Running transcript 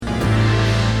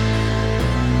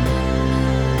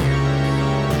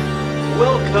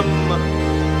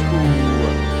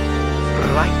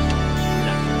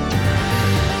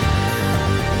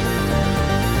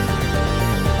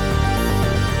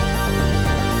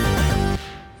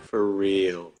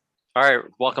All right,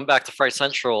 welcome back to Fright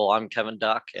Central. I'm Kevin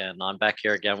Duck, and I'm back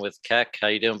here again with Keck. How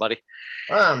you doing, buddy?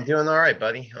 I'm doing all right,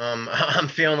 buddy. I'm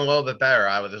feeling a little bit better.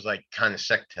 I was just like kind of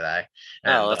sick today,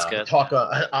 Oh, and that's good.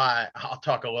 I'll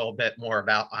talk a little bit more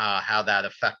about how that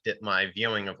affected my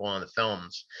viewing of one of the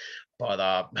films.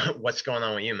 But what's going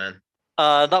on with you, man?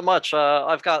 Not much.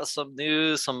 I've got some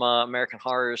news, some American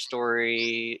Horror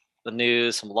Story, the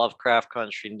news, some Lovecraft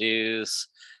Country news,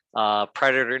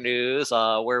 Predator news.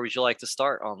 Where would you like to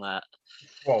start on that?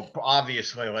 Well,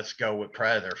 obviously, let's go with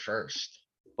Predator first.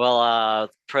 Well,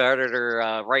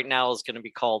 Predator right now is going to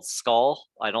be called Skull.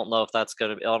 I don't know if it's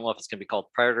going to be called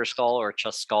Predator Skull or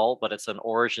just Skull, but it's an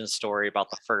origin story about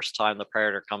the first time the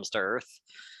Predator comes to Earth,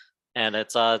 and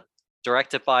it's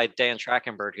directed by Dan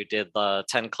Trachtenberg, who did the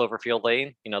 10 Cloverfield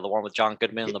Lane, the one with John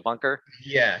Goodman in the bunker.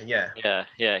 Yeah, yeah.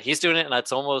 Yeah, he's doing it, and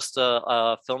it's almost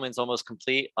filming's almost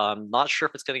complete. I'm not sure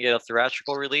if it's going to get a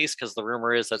theatrical release because the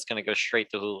rumor is that's going to go straight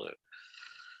to Hulu.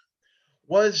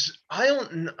 Was I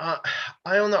don't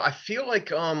know. I feel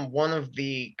like one of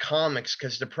the comics,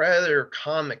 because the Predator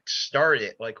comics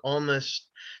started like almost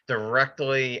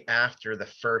directly after the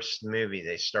first movie.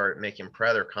 They started making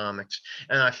Predator comics,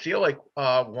 and I feel like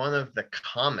one of the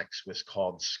comics was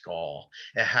called Skull.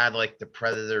 It had like the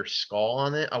Predator skull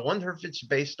on it. I wonder if it's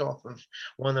based off of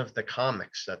one of the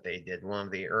comics that they did, one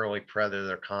of the early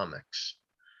Predator comics.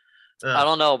 I Uh,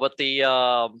 don't know, but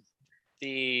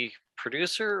the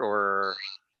producer, or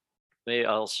maybe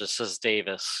else just says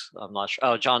Davis. I'm not sure.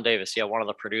 Oh, John Davis, yeah, one of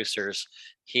the producers.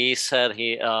 He said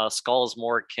he Skull is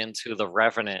more akin to the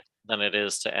Revenant than it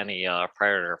is to any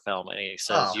Predator film, and he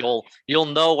says oh, you'll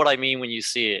know what I mean when you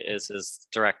see it. Is his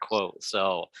direct quote.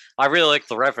 So I really like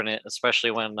the Revenant,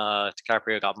 especially when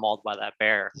DiCaprio got mauled by that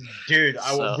bear. dude,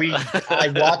 So I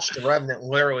watched The Revenant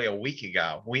literally a week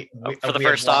ago. for the We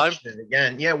had first time. watched it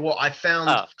again. Yeah, well, I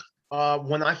found Oh,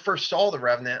 when I first saw The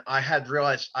Revenant, I had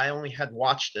realized I only had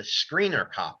watched a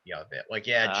screener copy of it. Like,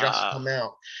 yeah, it just uh, come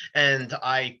out, and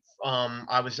I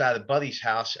was at a buddy's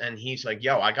house, and he's like,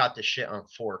 "Yo, I got this shit on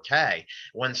 4K.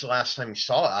 When's the last time you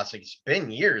saw it?" I was like, "It's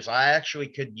been years. I actually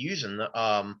could use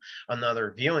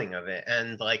another viewing of it."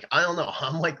 And like, I don't know,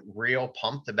 I'm like real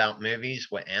pumped about movies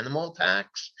with animal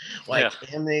attacks, yeah, like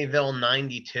Amityville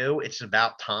 '92. It's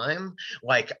about time.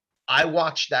 Like, I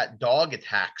watch that dog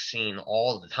attack scene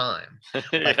all the time. Like,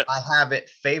 yeah. I have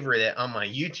it favorited on my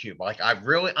YouTube. Like, I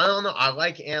don't know. I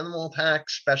like animal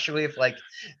attacks, especially if like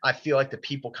I feel like the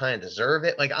people kind of deserve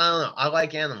it. Like, I don't know. I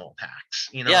like animal attacks.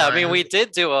 You know Yeah, what I I mean, we mean?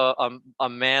 did do a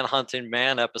man hunting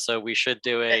man episode. We should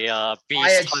do a I beast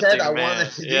had said I hunting wanted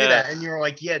man. to do Yeah, that, and you were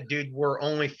like, "Yeah, dude, we're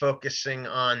only focusing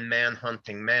on man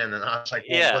hunting man." And I was like,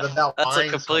 "Well, what yeah. about That's a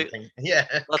vines complete hunting?" Yeah,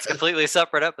 that's completely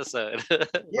separate episode. yeah,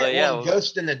 But well, yeah, in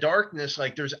Ghost in the Darkness,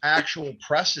 like there's actual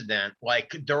precedent. Like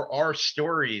there are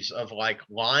stories of like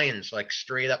lions like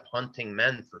straight up hunting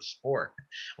men for sport.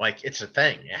 Like it's a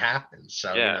thing. It happens.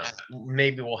 So, yeah,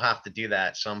 maybe we'll have to do that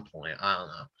at some point. I don't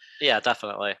know. yeah,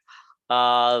 definitely.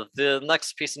 The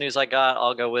next piece of news I got,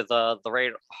 I'll go with the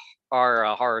rate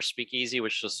our horror speakeasy,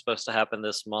 which was supposed to happen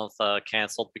this month,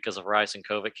 canceled because of rising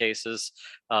COVID cases.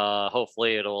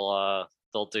 Hopefully,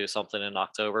 they'll do something in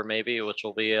October, maybe, which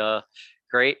will be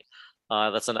great.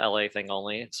 That's an LA thing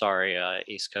only. Sorry,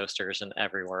 East Coasters and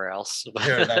everywhere else.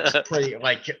 Dude, that's pretty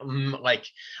like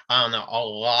I don't know, a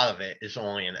lot of it is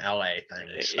only an LA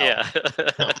thing. So Yeah,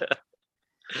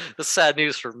 the sad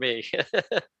news for me.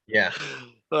 yeah.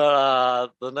 But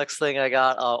the next thing I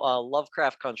got,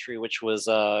 Lovecraft Country, which was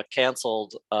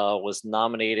canceled, was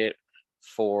nominated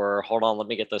for. Hold on, let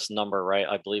me get this number right.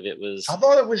 I believe it I was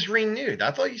thought it was renewed.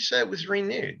 I thought you said it was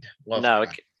renewed. no,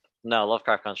 Lovecraft. no,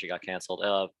 Lovecraft Country got canceled.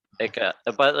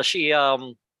 But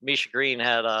Misha Green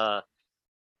had a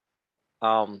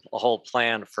whole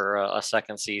plan for a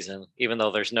second season, even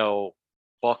though there's no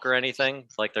book or anything.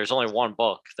 Like there's only one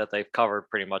book that they've covered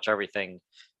pretty much everything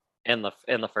in the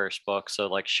first book. So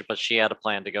like she had a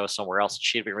plan to go somewhere else.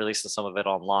 She'd been releasing some of it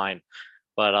online.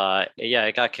 But yeah,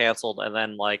 it got canceled, and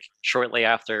then like shortly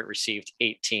after, it received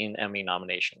 18 Emmy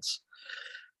nominations.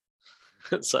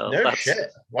 So No that's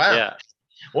shit. Wow. yeah,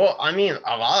 Well, I mean,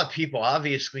 a lot of people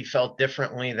obviously felt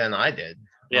differently than I did.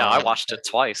 yeah. I watched it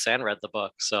twice and read the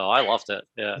book, so I loved it.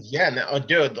 Yeah, Yeah, no,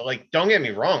 dude, like, don't get me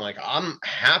wrong. Like, I'm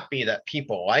happy that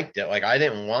people liked it. Like, I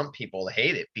didn't want people to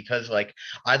hate it because, like,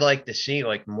 I'd like to see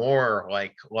like more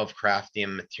like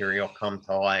Lovecraftian material come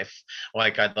to life.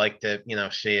 Like, I'd like to,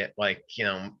 see it like,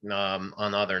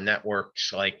 on other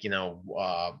networks, like,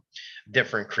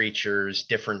 different creatures,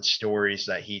 different stories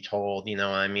that he told. You know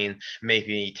what I mean?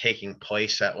 Maybe taking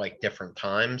place at like different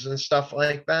times and stuff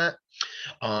like that.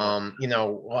 You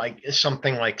know, like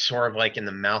something like sort of like in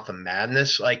the Mouth of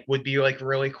Madness, like would be like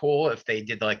really cool if they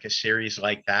did like a series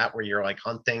like that where you're like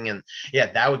hunting, and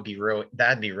yeah, that'd be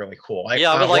really cool.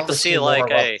 Yeah, I I would like want to to see see more like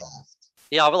a Lovecraft.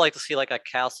 yeah, I would like to see like a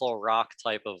Castle Rock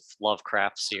type of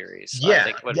Lovecraft series. I Yeah,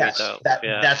 think would be yes, dope.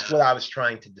 Yeah, that's what I was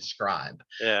trying to describe.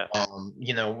 yeah.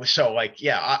 You know, so like,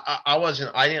 yeah, I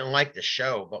wasn't, I didn't like the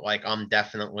show, but like,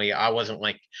 I wasn't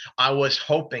like, I was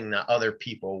hoping that other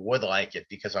people would like it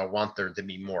because I want there to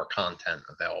be more content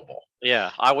available.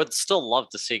 Yeah, I would still love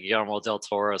to see Guillermo del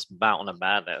Toro's Mountain of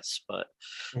Madness, but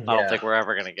I don't think Yeah. we're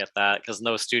ever gonna get that because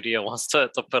no studio wants to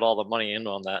put all the money in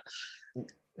on that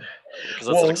because that's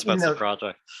an Well, you expensive know,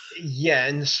 project. yeah,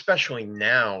 and especially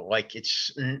now, like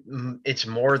it's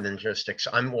more than just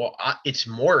it's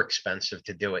more expensive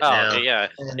to do it Oh now, yeah,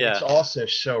 and it's yeah, also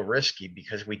so risky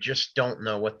because we just don't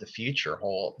know what the future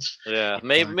holds. yeah. You know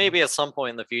Maybe what I mean? maybe at some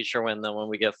point in the future when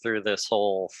we get through this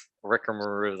whole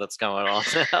rickamaroo that's going on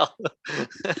now.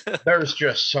 There's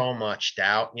just so much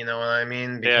doubt, you know what I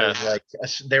mean? Yeah, Because like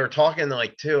they were talking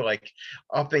like too, like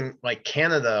up in like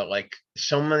Canada, like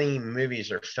so many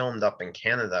movies are filmed up in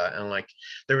Canada, and like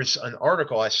there was an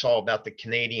article I saw about the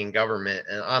Canadian government,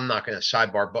 and I'm not going to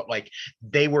sidebar, but like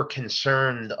they were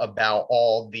concerned about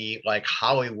all the like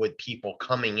Hollywood people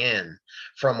coming in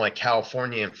from like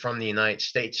California and from the United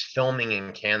States filming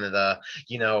in Canada,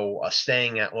 you know,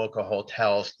 staying at local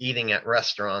hotels, eating at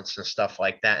restaurants and stuff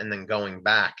like that, and then going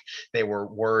back. They were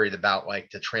worried about like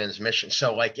the transmission.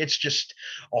 So like it's just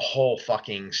a whole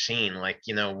fucking scene. Like,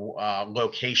 you know,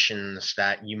 locations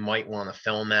that you might want to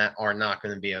film at are not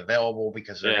going to be available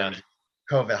because they're yeah, going to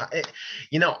COVID.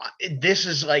 You know, this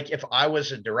is like if I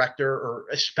was a director, or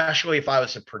especially if I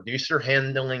was a producer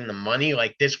handling the money,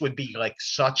 like this would be like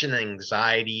such an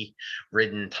anxiety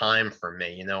ridden time for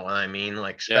me. You know what I mean?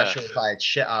 Like, yeah. especially if I had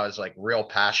shit I was like real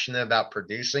passionate about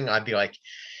producing, I'd be like,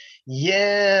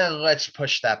 yeah, let's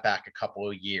push that back a couple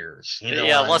of years. You know what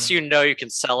Yeah, I unless mean? you know you can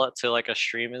sell it to like a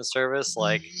streaming service,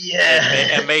 like and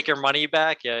Yeah. make your money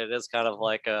back. Yeah, it is kind of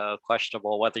like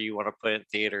questionable whether you want to put it in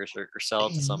theaters or sell it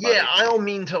to Yeah, somebody. I don't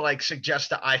mean to like suggest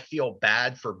that I feel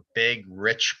bad for big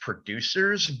rich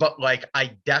producers, but like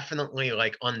I definitely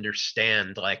like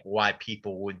understand like why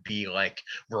people would be like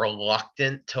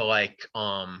reluctant to like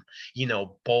you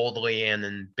know, boldly and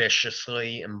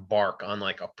ambitiously embark on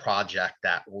like a project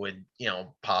that would, you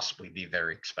know, possibly be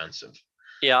very expensive.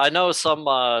 Yeah, I know some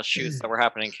shoots that were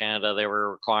happening in Canada, they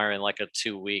were requiring like a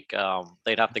 2 week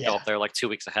they'd have to go Yeah. up there like 2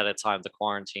 weeks ahead of time to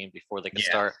quarantine before they could Yeah.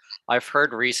 start. I've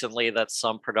heard recently that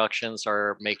some productions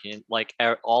are making like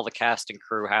all the cast and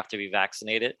crew have to be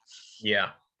vaccinated.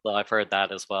 Yeah. So I've heard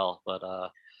that as well. But I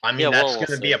yeah, mean, well that's we'll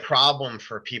going to be see. a problem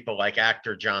for people like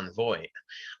actor John Voight,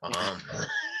 um,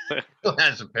 who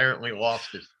has apparently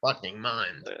lost his fucking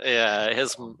mind. Yeah,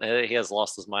 he has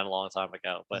lost his mind a long time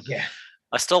ago, but Yeah,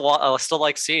 I still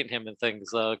like seeing him in things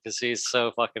though because he's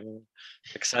so fucking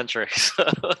eccentric. So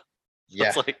it's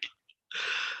yeah, like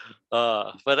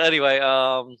but anyway,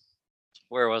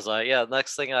 where was I? Yeah,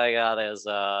 next thing I got is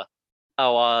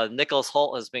Nicholas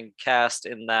Holt has been cast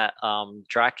in that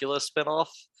Dracula spinoff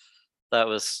that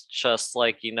was just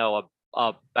like,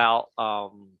 about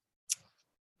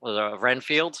was it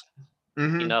Renfield,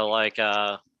 hmm like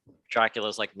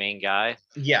Dracula's like main guy.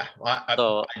 yeah.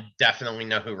 So I definitely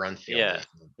know who Runfield yeah, is.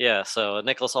 yeah. So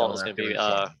Nicholas Holt Don't is have going to to be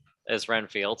explain. as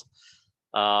Renfield.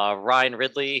 Ryan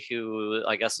Ridley, who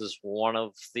I guess is one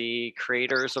of the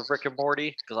creators of Rick and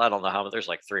Morty, because I don't know how there's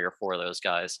like 3 or 4 of those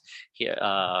guys.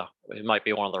 It might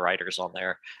be one of the writers on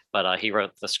there, but he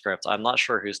wrote the script. I'm not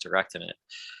sure who's directing it,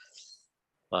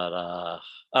 but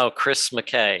oh, Chris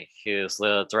McKay, who's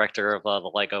the director of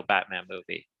the Lego Batman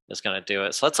movie, is going to do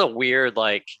it. So that's a weird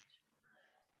like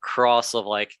cross of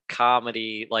like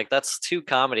comedy. Like that's two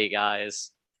comedy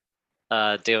guys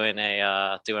doing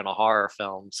a horror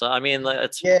film. So I mean,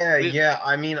 Yeah, yeah.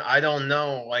 I mean, I don't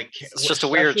know, like, it's just a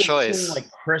weird especially seeing choice.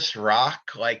 like Chris Rock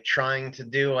like trying to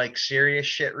do like serious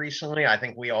shit recently. I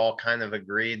think we all kind of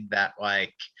agreed that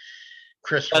like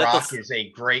Chris But at Rock this, is a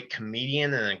great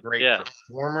comedian and a great yeah,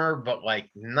 performer, but like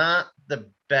not the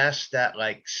best at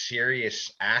like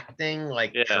serious acting,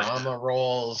 like yeah, drama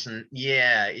roles. And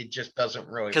yeah, it just doesn't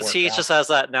really because work he out. just has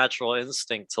that natural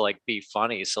instinct to like be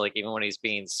funny. So like even when he's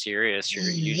being serious, you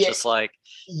Yeah, just like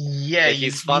yeah,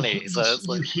 he's funny. So it's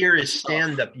you like hear his it's tough.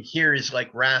 stand up, you hear his like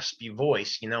raspy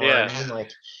voice, you know what I Yeah, mean?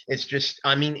 Like it's just,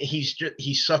 I mean, he's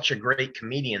such a great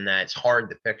comedian that it's hard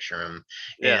to picture him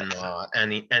yeah.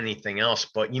 in anything else.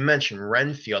 But you mentioned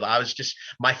Renfield. I was just,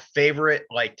 my favorite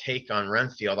like take on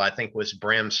Renfield, I think, was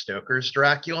Bram Stoker's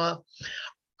Dracula.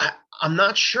 I, I'm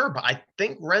not sure, but I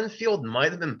think Renfield might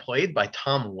have been played by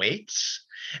Tom Waits.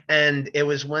 And it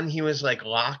was when he was like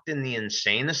locked in the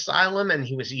insane asylum and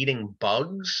he was eating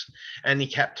bugs and he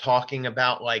kept talking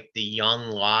about like the young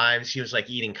lives. He was like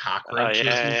eating Oh yeah, cockroaches and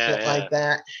yeah, shit yeah. like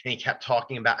that. And he kept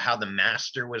talking about how the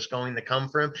master was going to come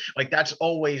for him. Like that's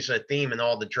always a theme in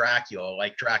all the Dracula.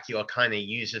 Like Dracula kind of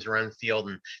uses Renfield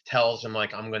and tells him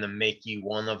like, I'm going to make you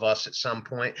one of us at some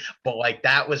point. But like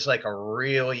that was like a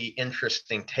really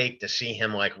interesting take to see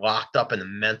him like locked up in a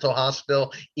mental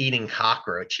hospital eating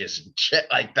cockroaches and shit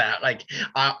like that. Like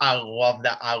I love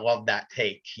that. I love that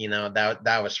take. You know,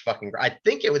 that was fucking great. I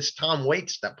think it was Tom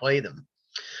Waits that played him.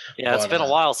 Yeah, it's But been a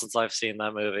while since I've seen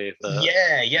that movie, but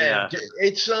yeah. yeah,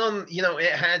 It's you know,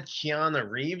 it had Keanu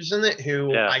Reeves in it,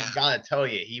 who yeah, I gotta tell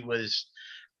you, he was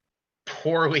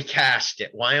poorly cast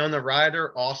it. Winona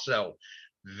Ryder also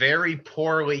very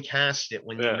poorly cast it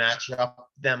when you yeah, match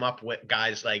them up with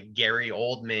guys like Gary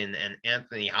Oldman and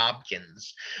Anthony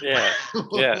Hopkins. yeah,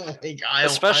 yeah. Like, I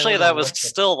Especially don't know that was what the,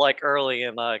 still like early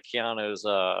in Keanu's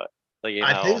you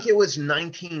I know. think it was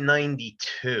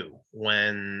 1992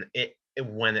 when it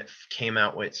came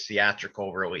out with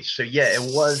theatrical release. So yeah, it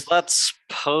was. That's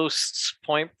post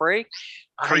Point Break,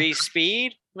 I pre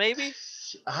Speed, maybe.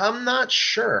 I'm not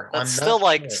sure. That's I'm still not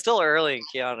like sure. still early in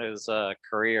Keanu's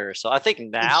career. So I think It's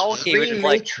now he would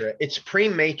like. pre-Matrix. It's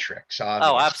pre-Matrix, Oh,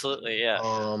 obviously. absolutely, yeah.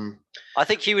 Um, I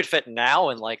think he would fit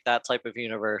now in like that type of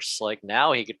universe. Like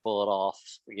now he could pull it off.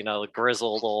 You know, the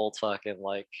grizzled old fucking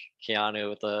like Keanu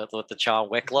with the John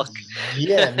Wick look.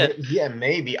 yeah,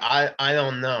 maybe. I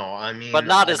don't know. I But mean,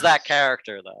 not as that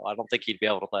character though. I don't think he'd be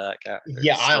able to play that character.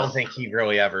 yeah, I don't Still, think he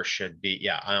really ever should be.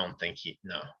 Yeah, I don't think he.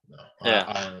 No, no,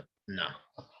 yeah. no.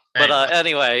 But Anyway,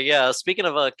 anyway, yeah. Speaking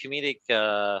of comedic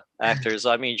actors,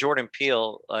 I mean Jordan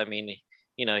Peele. I mean,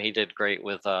 you know, he did great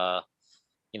with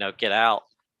you know, Get Out.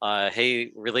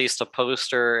 He released a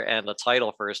poster and a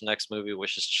title for his next movie,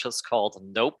 which is just called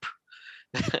Nope.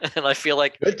 And I feel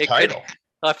like good it could. title.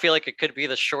 I feel like it could be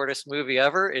the shortest movie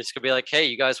ever. It's gonna be like, hey,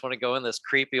 you guys want to go in this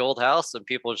creepy old house, and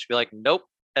people just be like, nope,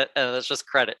 and it's just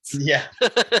credits. Yeah,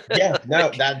 yeah.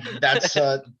 No, that's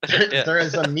Yeah. there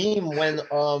is a meme when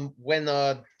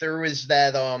there was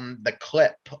that the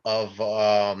clip of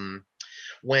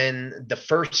when the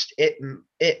first it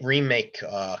remake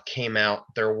came out,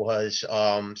 there was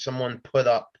someone put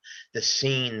up the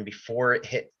scene before it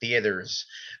hit theaters.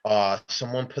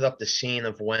 Someone put up the scene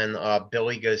of when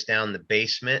Billy goes down the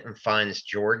basement and finds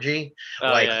Georgie, Oh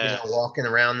like you yeah, know, walking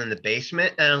around in the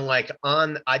basement, and like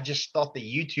on. I just thought the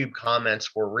YouTube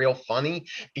comments were real funny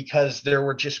because there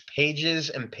were just pages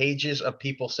and pages of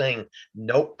people saying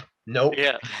nope. Nope.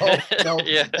 yeah, Oh no.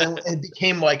 yeah, yeah, And it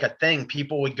became like a thing.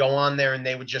 People would go on there and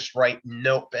they would just write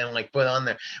nope and like put on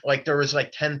there. Like there was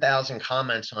like 10,000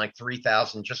 comments and like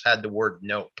 3,000 just had the word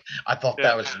nope. I thought yeah,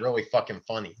 that was really fucking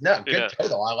funny. No, good yeah.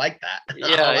 title. I like that. I Yeah,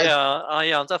 like yeah,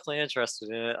 yeah. I'm definitely interested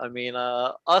in it. I mean,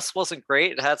 Us wasn't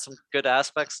great. It had some good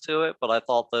aspects to it, but I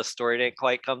thought the story didn't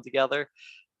quite come together.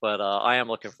 But I am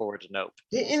looking forward to Nope.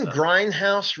 in So,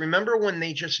 Grindhouse, remember when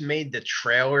they just made the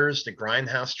trailers, the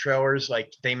Grindhouse trailers?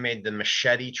 Like they made the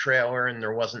Machete trailer and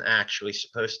there wasn't actually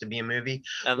supposed to be a movie.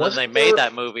 and then they Wasn't made there?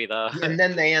 that movie though. And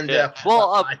then they ended Yeah. up,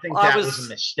 Well, I think I that was a was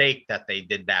mistake that they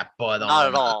did that. But not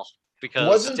at all because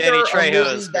wasn't Danny there a Trejo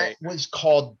movie is that great. was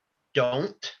called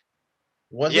Don't?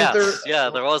 Wasn't there? Yes, yeah,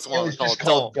 there was It one was just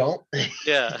called called Don't. Don't.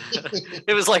 Yeah,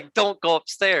 it was like don't go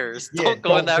upstairs, Yeah, don't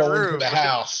go in don't that go into room. the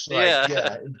house. Like, Yeah.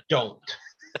 yeah, don't.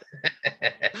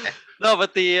 No,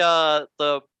 but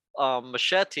the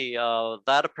machete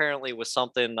that apparently was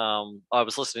something I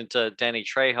was listening to Danny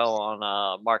Trejo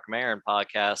on Mark Maron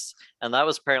podcast, and that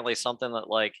was apparently something that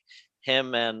like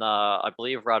him and I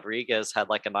believe Rodriguez had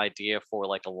like an idea for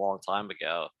like a long time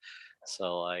ago.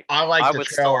 So like I like I the would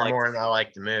still trailer like to more than I see it.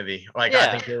 like the movie. Like, I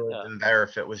Yeah, think it would have yeah, been better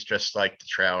if it was just like the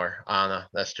trailer. I don't know.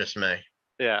 That's just me.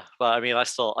 yeah. But I mean, I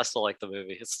still like the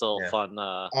movie. It's still Yeah. fun.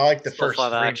 I like the Still first fun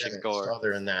three action minutes. gore.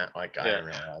 Other than that, like, I Yeah. didn't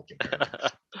really like it very much.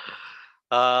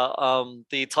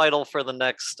 The title for the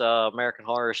next American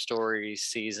Horror Story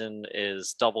season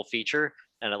is Double Feature,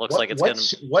 and it looks like it's gonna.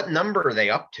 What number are they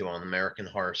up to on American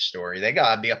Horror Story? They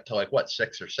gotta be up to like what,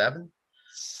 6 or 7?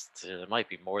 It might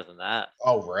be more than that.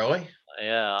 Oh, really?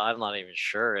 Yeah, I'm not even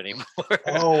sure anymore.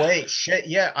 Oh wait, shit.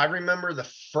 Yeah, I remember the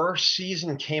first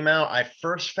season came out. I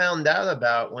first found out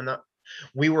about when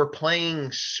we were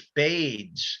playing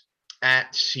spades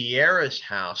at Sierra's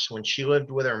house when she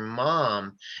lived with her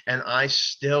mom, and I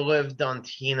still lived on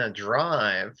Tina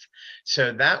Drive.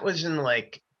 So that was in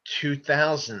like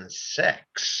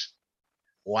 2006.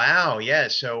 Wow, yeah.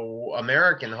 So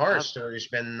American Horror Story's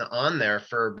been on there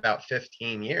for about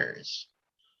 15 years.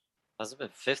 Has it been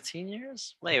 15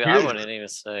 years? Maybe I Dude, wouldn't even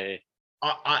say.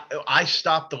 I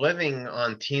stopped living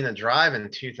on Tina Drive in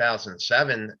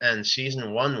 2007, and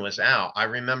season 1 was out. I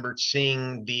remembered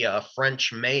seeing the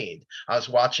French Maid. I was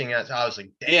watching it. I was like,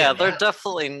 Yeah, damn. they're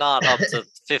definitely not up to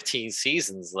 15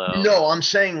 seasons though. No, I'm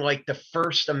saying like the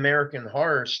first American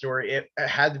Horror Story. It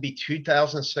had to be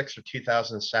 2006 or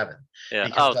 2007 Yeah.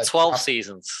 because Oh, I 12 stopped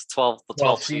seasons. 12 the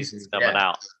 12 12th season's seasons. coming Yeah.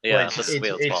 out. Well, Yeah, this will be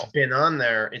the it's 12th. been on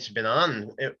there. It's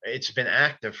been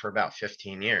active for about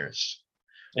 15 years.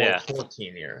 Well, Yeah.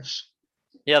 14 years.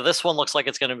 Yeah, this one looks like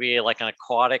it's going to be like an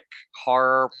aquatic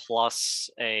horror plus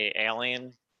a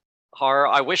alien horror.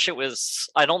 I wish it was.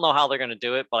 I don't know how they're going to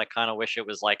do it, but I kind of wish it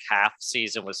was like half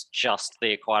season was just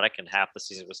the aquatic and half the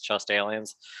season was just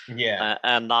aliens, Yeah.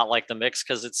 and not like the mix.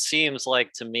 Because it seems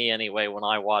like to me anyway, when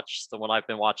I've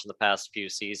been watching the past few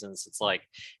seasons, it's like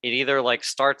it either like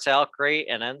starts out great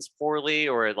and ends poorly,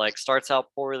 or it like starts out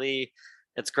poorly.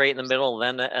 It's great in the middle,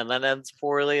 and then ends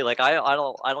poorly. Like I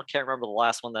don't can't remember the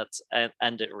last one that's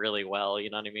ended really well. You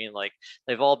know what I mean? Like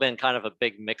they've all been kind of a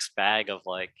big mixed bag of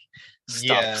like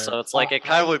stuff. Yeah. So it's like it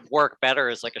kind of would work better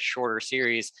as like a shorter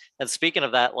series. And speaking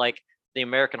of that, like the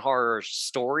American Horror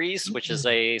Stories, which is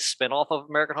a spin-off of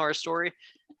American Horror Story,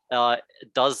 uh,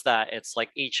 does that. It's like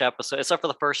each episode, except for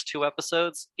the first 2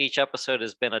 episodes, each episode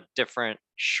has been a different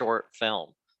short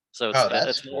film. So Oh,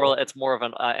 that's cool. it's more of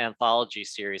an anthology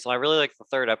series. And I really like the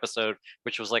third episode,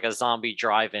 which was like a zombie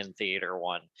drive-in theater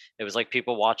one. It was like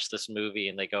people watch this movie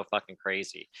and they go fucking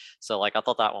crazy. So like I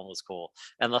thought that one was cool.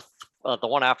 And the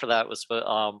one after that was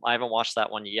I haven't watched that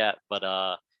one yet,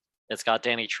 but it's got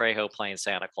Danny Trejo playing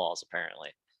Santa Claus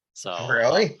apparently. So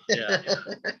Really? yeah.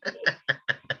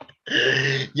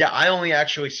 Yeah, I only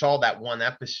actually saw that one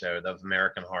episode of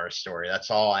American Horror Story.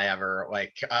 That's all I ever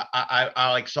like.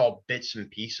 I like saw bits and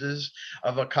pieces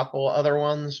of a couple other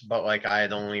ones, but like I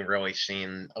had only really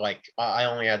seen like I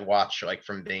only had watched like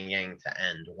from beginning to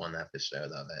end one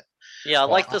episode of it. Yeah, I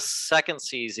But like the second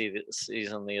season,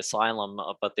 the Asylum,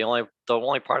 but the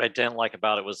only part I didn't like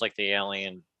about it was like the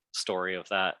alien story of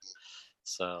that.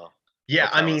 So yeah,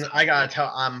 thought I that was mean, kind I of gotta weird.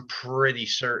 tell, I'm pretty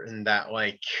certain that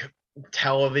like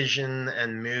television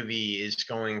and movie is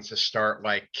going to start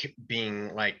like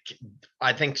being like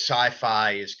I think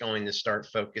sci-fi is going to start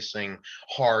focusing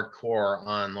hardcore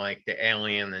on like the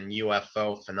alien and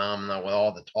UFO phenomena with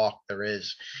all the talk there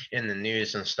is in the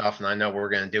news and stuff. And I know we're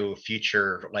going to do a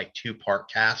future like 2-part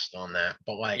cast on that,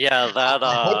 but like Yeah, that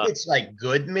I hope it's like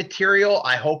good material.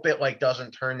 I hope it like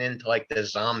doesn't turn into like the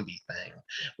zombie thing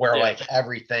where yeah. like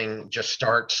everything just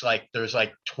starts like there's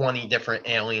like 20 different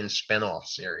alien spin-off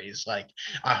series. Like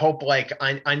I hope like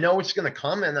I know it's gonna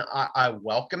come and I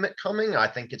welcome it coming. I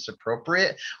think it's appropriate.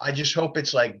 I just hope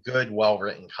it's like good,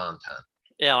 well-written content.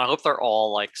 Yeah, I hope they're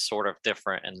all like sort of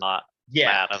different and not Yeah.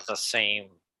 mad of the same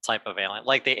type of alien.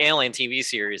 Like the Alien TV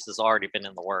series has already been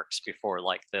in the works before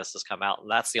like this has come out, and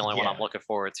that's the only one I'm Yeah. looking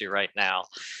forward to right now.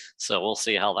 So we'll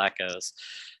see how that goes.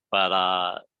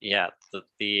 But yeah,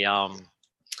 the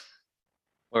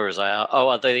where was I?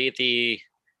 Oh, the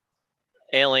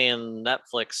Alien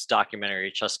Netflix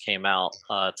documentary just came out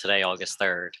today, August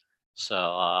 3rd. So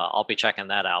I'll be checking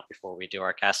that out before we do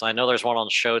our cast. And I know there's one on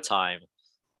Showtime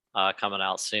coming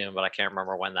out soon, but I can't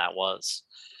remember when that was.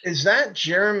 Is that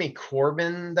Jeremy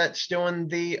Corbyn that's doing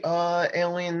the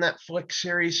Alien Netflix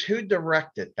series? Who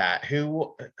directed that?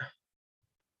 Who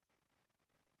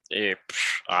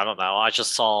I don't know. I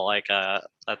just saw like a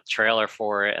trailer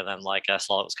for it, and then like I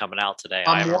saw it was coming out today.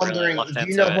 I I'm haven't really wondering, looked do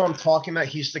you know into who it. I'm talking about?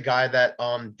 He's the guy that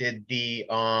did the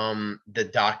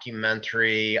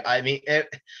documentary. I mean,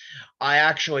 I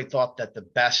actually thought that the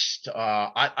best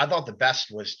I thought the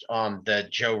best was the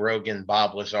Joe Rogan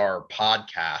Bob Lazar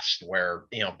podcast where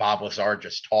Bob Lazar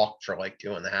just talked for like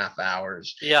 2.5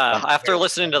 hours. Yeah, Like after very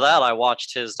listening to that, funny. I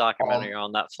watched his documentary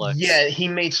Um on Netflix. yeah, he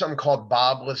made something called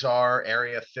Bob Lazar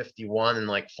Area 51 and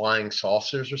like flying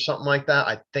saucers or something like that.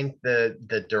 I think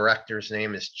the director's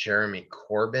name is Jeremy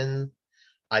Corbyn.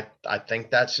 I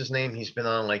think that's his name. He's been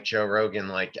on like Joe Rogan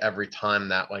like every time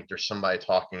that like there's somebody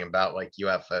talking about like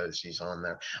UFOs, he's on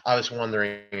there. I was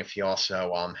wondering if he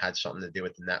also had something to do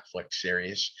with the Netflix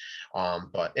series.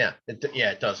 But yeah,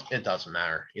 it doesn't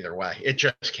matter either way. It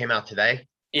just came out today.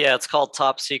 Yeah, it's called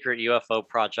Top Secret UFO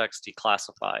Projects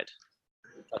Declassified.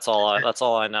 That's all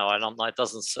I know. I don't. It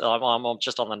doesn't. I'm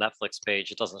just on the Netflix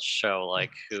page. It doesn't show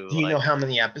like who Do you know like. how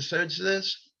many episodes it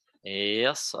is?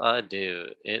 Yes, I do.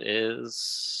 It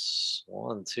is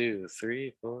 1, 2,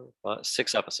 3, 4, 5,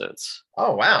 6 episodes.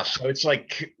 Oh wow! So it's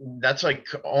like that's like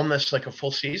almost like a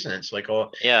full season. It's like a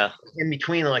Yeah, in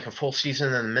between like a full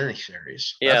season and a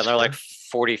miniseries. yeah, That's they're like cool.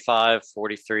 45,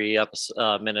 43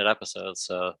 minute episodes.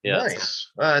 So yeah, it's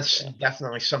Nice. That's yeah,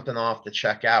 definitely something I'll have to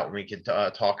check out. And we could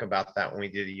talk about that when we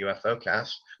do the UFO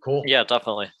cast. Cool. yeah,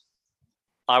 definitely.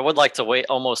 I would like to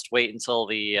almost wait until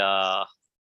the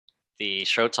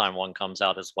Showtime one comes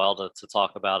out as well to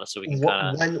talk about it, so we can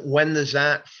What kind of. when does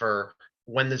that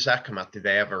come out? Do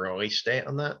they have a release date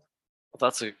on that?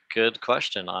 That's a good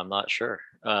question. I'm not sure.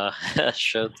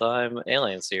 Showtime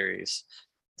Alien series.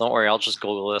 Don't worry, I'll just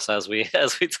Google this as we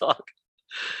as we talk.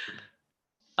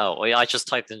 Oh, well, yeah, I just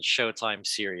typed in Showtime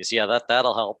series. Yeah,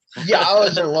 that'll help. Yeah, I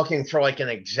wasn't looking for like an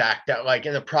exact, like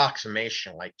an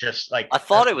approximation, like just like I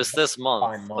thought it was this month,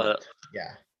 by month. but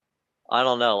Yeah. I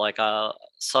don't know. Like,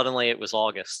 suddenly it was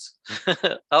August.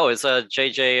 Oh, it's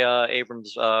J.J.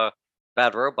 Abrams'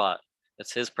 Bad Robot.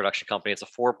 It's his production company. It's a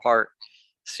 4-part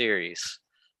series.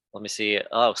 Let me see.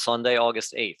 Oh, Sunday,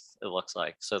 August 8th. It looks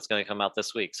like so. It's going to come out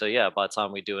this week. So yeah, by the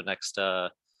time we do a next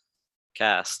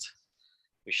cast,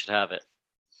 we should have it.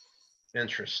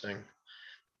 Interesting.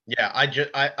 Yeah,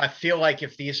 I feel like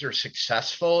if these are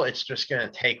successful, it's just gonna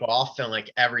take off and like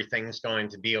everything's going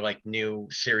to be like new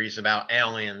series about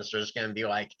aliens. There's gonna be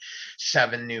like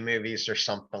 7 new movies or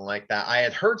something like that. I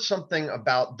had heard something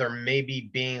about there maybe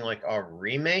being like a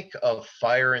remake of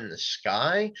Fire in the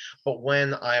Sky, but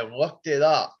when I looked it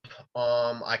up,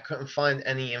 I couldn't find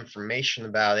any information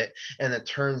about it. And it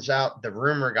turns out the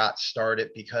rumor got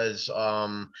started because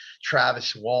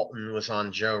Travis Walton was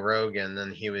on Joe Rogan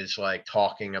and he was like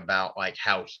talking about like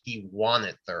how he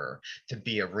wanted there to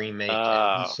be a remake. And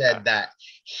he Oh, okay. said that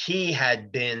he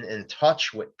had been in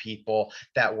touch with people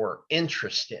that were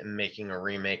interested in making a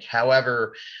remake.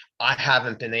 However, I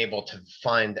haven't been able to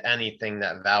find anything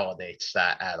that validates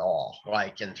that at all.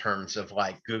 Like in terms of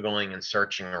like Googling and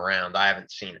searching around, I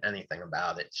haven't seen anything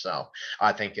about it. So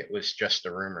I think it was just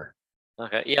a rumor.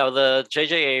 Okay. Yeah, the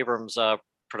J.J. Abrams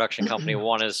production company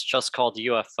one is just called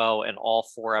UFO, and all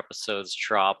 4 episodes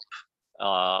drop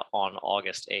on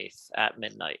August 8th at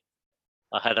midnight,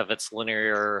 ahead of its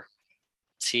linear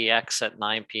TX at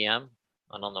 9 p.m.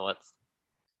 I don't know what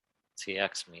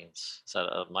TX means. So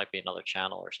it might be another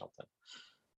channel or something.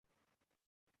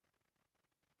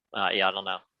 Yeah, I don't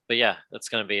know. But yeah, it's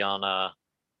going to be on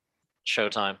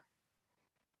Showtime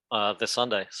this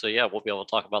Sunday. So yeah, we'll be able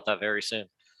to talk about that very soon.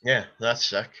 Yeah, that's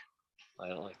sick.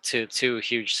 Like two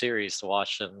huge series to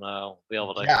watch, and be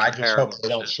able to Yeah, I just compare hope them. they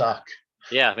don't suck.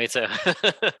 Yeah, me too.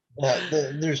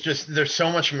 There's so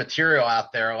much material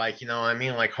out there, like, I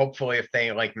mean, like, hopefully if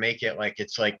they like make it like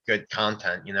it's like good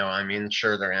content, I mean,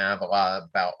 sure, they're gonna have a lot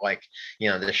about like,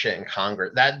 this shit in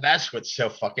Congress. That's what's so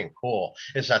fucking cool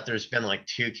is that there's been like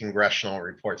 2 congressional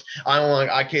reports. I don't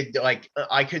like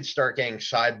I could start getting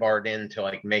sidebarred into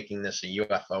like making this a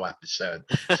UFO episode,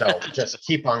 so just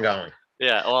keep on going.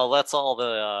 Yeah, well, that's all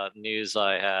the news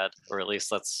I had, or at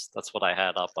least that's what I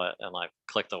had up, and I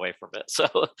clicked away from it. So,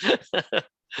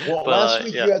 Well, but last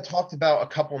week yeah, you had talked about a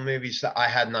couple movies that I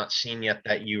had not seen yet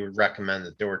that you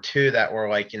recommended. There were 2 that were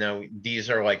like, these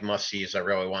are like must-sees. I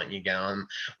really want you to get on.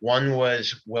 One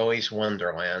was Willy's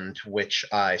Wonderland, which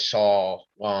I saw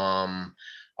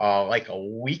like a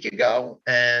week ago,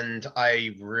 and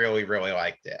I really, really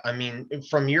liked it. I mean,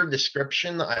 from your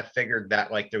description, I figured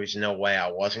that like there was no way I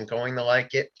wasn't going to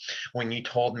like it. When you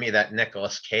told me that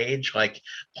Nicolas Cage like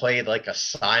played like a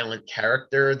silent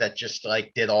character that just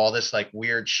like did all this like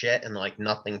weird shit and like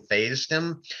nothing phased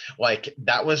him, like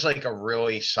that was like a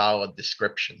really solid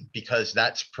description because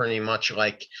that's pretty much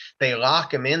like they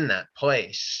lock him in that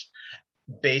place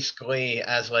basically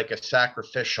as like a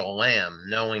sacrificial lamb,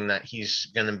 knowing that he's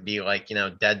gonna be like,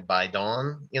 dead by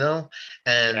dawn, yeah,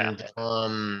 and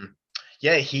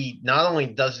yeah, he not only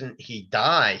doesn't he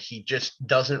die, he just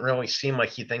doesn't really seem like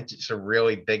he thinks it's a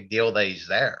really big deal that he's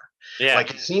there. yeah,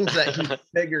 Like it seems that he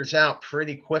figures out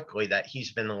pretty quickly that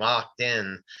he's been locked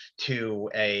in to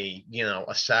a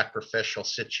sacrificial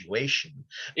situation.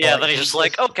 yeah. But Then he's he just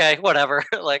like, just okay, whatever.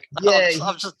 Like, yeah,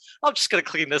 I'm just gonna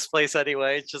clean this place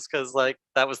anyway, just because like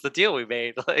that was the deal we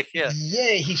made. Like, yeah,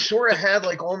 yeah, he sort of had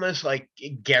like almost like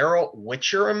Geralt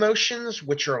Witcher emotions,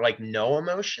 which are like no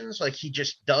emotions. Like he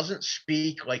just doesn't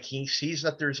speak. Like he sees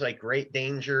that there's like great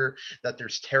danger, that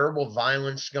there's terrible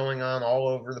violence going on all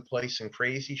over the place and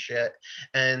crazy shit.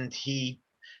 And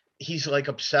he's like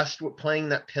obsessed with playing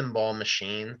that pinball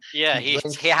machine. Yeah, He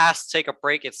he has to take a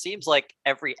break. It seems like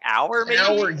every hour, maybe.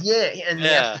 Yeah, and he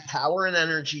has Yeah. the power and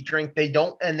energy drink. They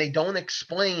don't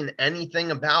explain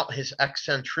anything about his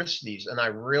eccentricities, and I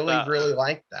really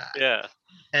like that. Yeah.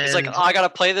 He's like, And oh, I gotta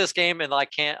play this game, and I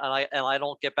can't, and I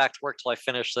don't get back to work till I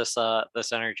finish this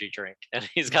energy drink. And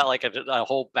he's got like a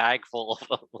whole bag full of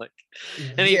them, like,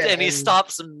 and he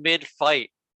stops mid fight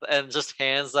and just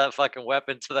hands that fucking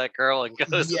weapon to that girl and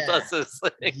goes and does this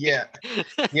thing. Yeah,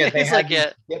 they had these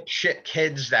dipshit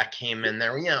kids that came in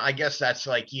there. I guess that's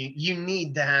like you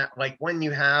need that, like when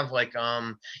you have like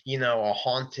a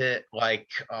haunted like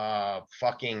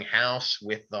fucking house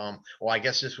with well, I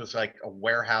guess this was like a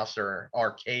warehouse or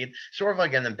arcade, sort of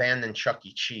like an abandoned Chuck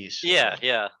E. Cheese.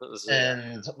 Yeah.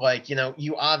 And like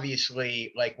you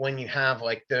obviously, like when you have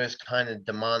like those kind of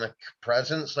demonic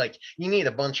presence, like you need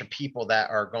a bunch of people that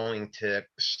are going to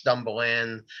stumble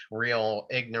in real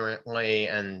ignorantly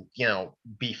and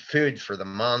be food for the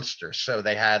monster. So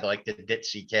they had like the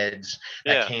ditzy kids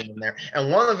that came in there, and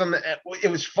one of them,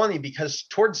 it was funny because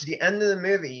towards the end of the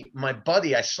movie, my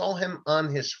buddy, I saw him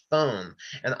on his phone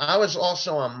and I was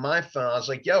also on my phone. I was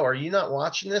like, yo, are you not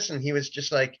watching this? And he was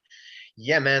just like,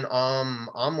 yeah, man.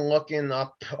 I'm looking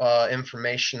up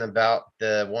information about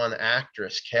the one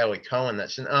actress, Kaylee Cohen.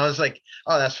 I was like,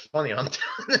 oh, that's funny. I'm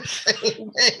doing the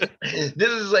same thing. This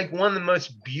is like one of the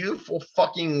most beautiful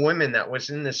fucking women that was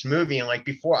in this movie. And like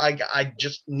before, I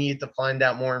just needed to find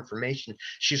out more information.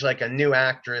 She's like a new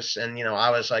actress, and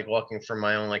I was like looking for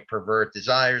my own like pervert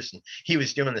desires, and he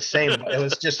was doing the same. But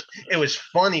it was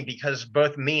funny because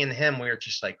both me and him, we were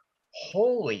just like,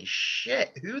 holy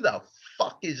shit, who the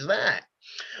fuck is that?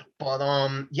 But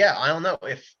I don't know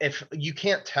if you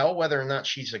can't tell whether or not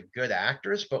she's a good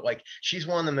actress, but like she's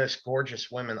one of the most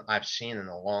gorgeous women I've seen in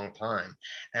a long time.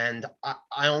 And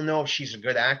I don't know if she's a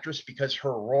good actress because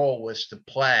her role was to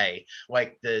play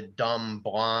like the dumb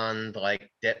blonde like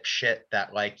dipshit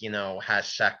that like has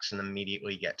sex and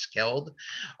immediately gets killed.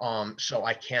 So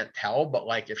I can't tell, but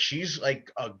like if she's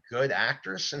like a good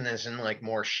actress and is in like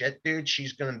more shit, dude,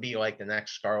 she's gonna be like the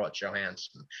next Scarlett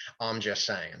Johansson. I'm just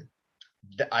saying.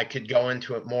 I could go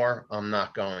into it more. I'm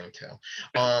not going to.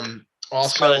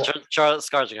 Also,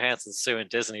 Scarlett Johansson's suing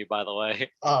Disney, by the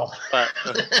way. Oh, but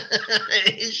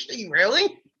is she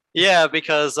really? Yeah,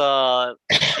 because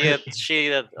she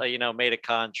had made a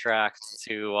contract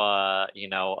to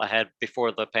ahead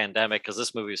before the pandemic, because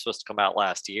this movie was supposed to come out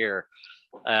last year,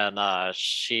 and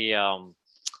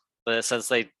since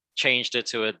they changed it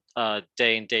to a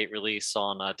day and date release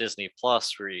on Disney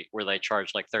Plus, where they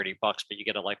charge like $30, but you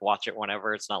get to like watch it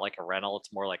whenever. It's not like a rental;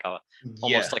 it's more like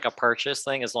almost like a purchase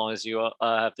thing, as long as you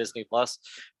have Disney Plus.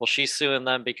 Well, she's suing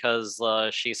them because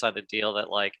she signed a deal that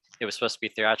like it was supposed to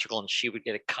be theatrical, and she would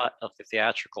get a cut of the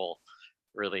theatrical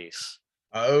release.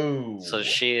 Oh, so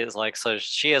she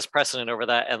has precedent over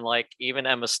that, and like even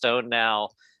Emma Stone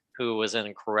now, who was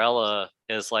in Cruella,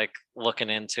 is like looking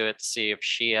into it to see if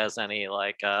she has any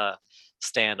like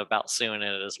stand about suing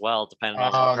it as well, depending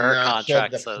on what her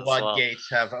contract says. The floodgates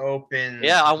have opened.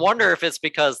 Yeah, I wonder if it's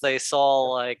because they saw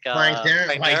like Frank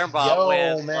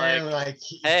Darabont with man, like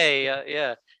hey,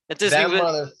 yeah. That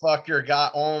motherfucker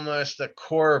got almost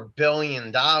 $250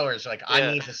 million. Like, I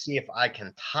need to see if I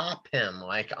can top him.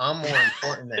 Like, I'm more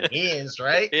important than he is,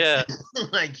 right? Yeah.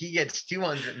 Like, he gets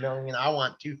 200 million. I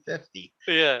want 250.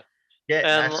 Yeah.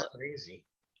 That's crazy.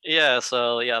 Yeah.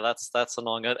 So yeah, that's an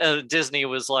ongoing. And Disney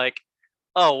was like,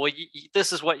 oh well,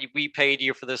 this is what we paid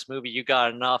you for this movie. You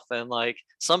got enough. And like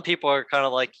some people are kind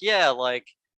of like, yeah, like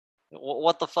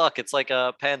what the fuck? It's like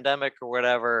a pandemic or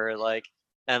whatever. Like.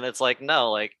 And it's like,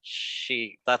 no, like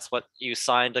that's what you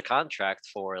signed a contract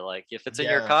for. Like, if it's in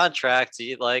your contract,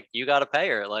 you got to pay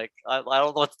her. Like, I don't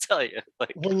know what to tell you.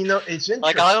 Like, well, it's interesting.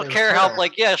 Like, I don't care how,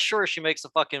 like, yeah, sure, she makes a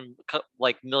fucking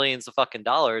like millions of fucking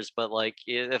dollars, but like,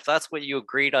 if that's what you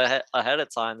agreed ahead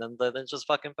of time, then just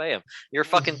fucking pay him. You're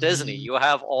fucking Disney. You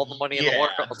have all the money in the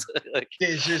world. Like,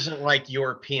 this isn't like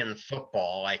European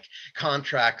football. Like,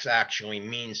 contracts actually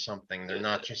mean something. They're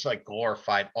not just like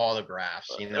glorified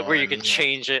autographs. Where you can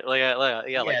change it like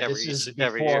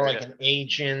every year, like an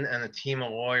agent and a team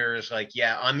of lawyers. Like,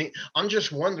 I mean, I'm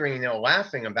just wondering,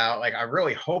 laughing about, like, I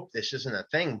really hope this isn't a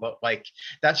thing, but like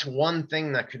that's one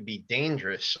thing that could be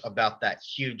dangerous about that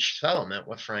huge settlement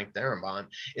with Frank Darabont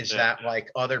is that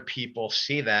like other people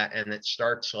see that and it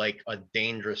starts like a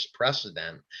dangerous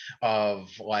precedent of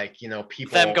like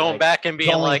people them going back and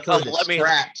being like, oh, let me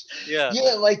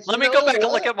like let me go back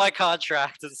and look at my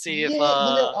contract and see if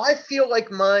I feel like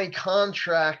my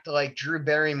contract like Drew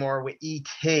Barrymore with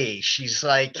E.T. She's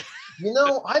like, You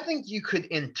know, I think you could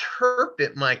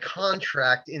interpret my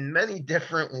contract in many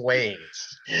different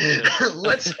ways.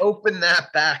 Let's open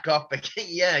that back up again.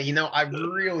 Yeah, you know, I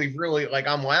really, really like,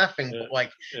 I'm laughing, but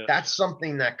like, Yeah. that's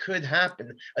something that could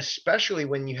happen, especially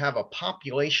when you have a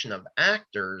population of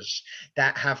actors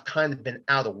that have kind of been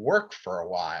out of work for a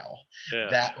while. Yeah.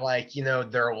 That, like, you know,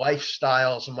 their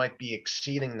lifestyles might be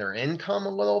exceeding their income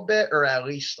a little bit, or at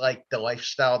least like the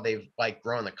lifestyle they've like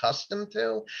grown accustomed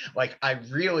to. Like, I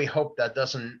really hope that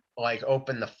doesn't like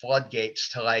open the floodgates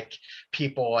to like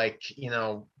people like, you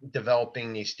know,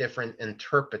 developing these different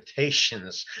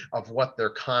interpretations of what their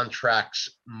contracts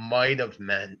might have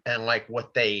meant and like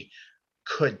what they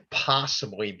could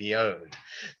possibly be owed.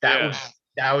 That would Yeah.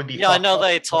 that would be Yeah, I fucked know up.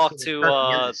 they Because talked it would to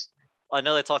hurt the industry. I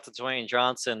know they talked to Dwayne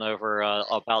Johnson over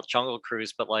about Jungle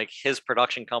Cruise, but like his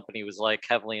production company was like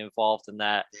heavily involved in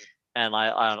that, and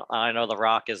I know The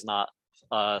Rock is not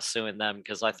suing them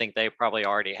because I think they probably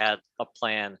already had a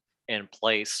plan in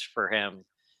place for him,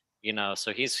 you know.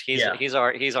 So Yeah. he's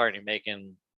already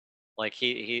making like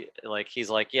he's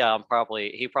like, yeah,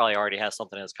 he probably already has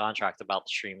something in his contract about the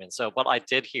streaming. So, but I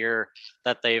did hear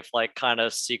that they've like kind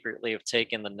of secretly have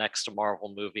taken the next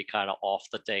Marvel movie kind of off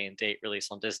the day and date release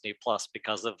on Disney Plus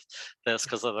because of this,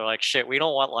 because they're like, shit, we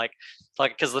don't want like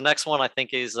because the next one I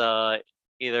think is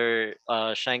either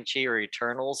Shang-Chi or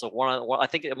Eternals, or I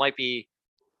think it might be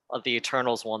the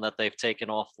Eternals one that they've taken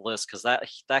off the list, because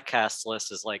that cast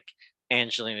list is like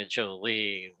Angelina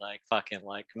Jolie, like fucking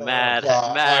like Oh God,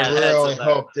 I mad heads really in there.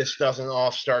 hope this doesn't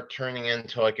all start turning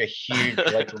into like a huge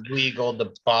like legal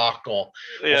debacle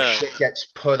where Yeah. shit gets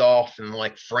put off and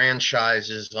like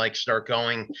franchises like start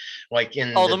going like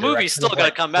in Oh, the the movie's direction still of gonna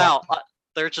like come out.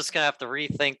 They're just gonna have to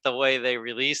rethink the way they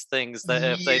release things that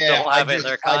if they yeah, don't have it in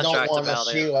their I don't contract want to about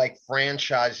it. see like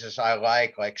franchises I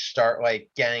like start like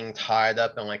getting tied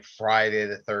up in like Friday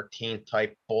the 13th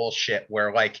type bullshit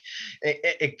where like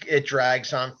it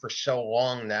drags on for so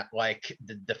long that like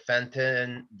the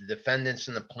defendants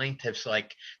and the plaintiffs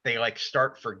like they like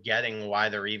start forgetting why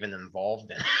they're even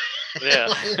involved in it. Yeah.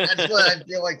 Like, that's what I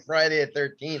feel like Friday the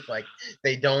 13th. Like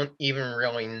they don't even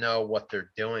really know what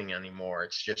they're doing anymore.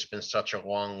 It's just been such a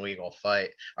long legal fight.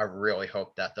 I really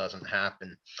hope that doesn't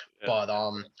happen. Yeah. But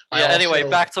I Yeah. Anyway,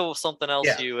 also back to something else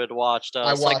yeah, you had watched.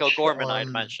 I Psycho watched Gorman I had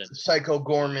mentioned. Psycho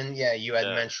Gorman. Yeah, you had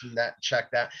Yeah. mentioned that.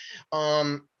 Check that.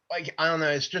 Like I don't know,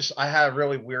 it's just I had a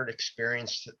really weird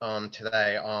experience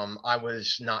today. I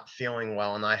was not feeling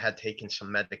well and I had taken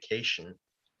some medication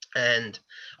and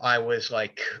I was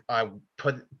like, I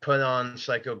put on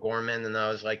Psycho Gorman, and I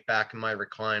was like back in my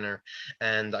recliner,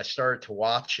 and I started to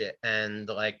watch it, and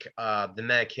like the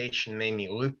medication made me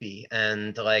loopy,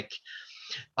 and like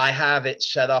I have it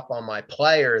set up on my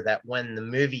player that when the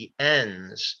movie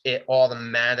ends, it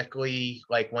automatically,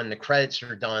 like when the credits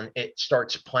are done, it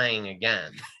starts playing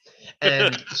again.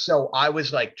 And so I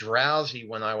was like drowsy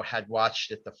when I had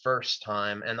watched it the first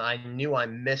time, and I knew I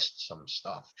missed some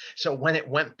stuff. So when it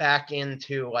went back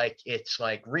into like it's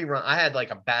like rerun, I had like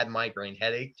a bad migraine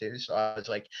headache too. So I was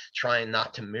like trying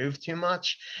not to move too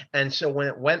much. And so when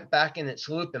it went back in its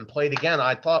loop and played again,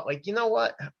 I thought, like, you know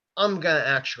what? I'm gonna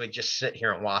actually just sit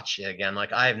here and watch it again.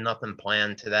 Like I have nothing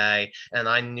planned today. And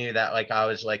I knew that like I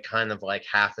was like kind of like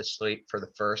half asleep for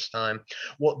the first time.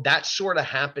 Well, that sort of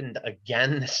happened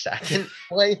again the second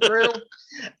playthrough.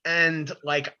 And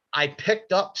like I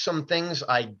picked up some things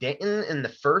I didn't in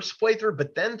the first playthrough,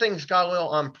 but then things got a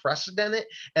little unprecedented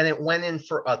and it went in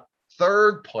for a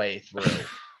third playthrough.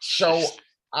 So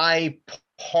I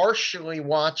partially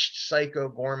watched Psycho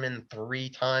Gorman 3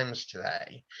 times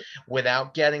today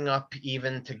without getting up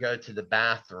even to go to the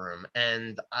bathroom.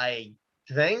 And I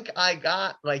think I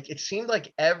got like, it seemed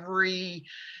like every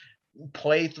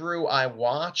playthrough I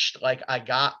watched, like I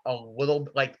got a little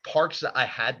like parts that I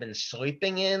had been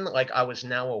sleeping in, like I was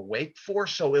now awake for.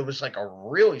 So it was like a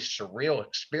really surreal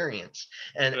experience.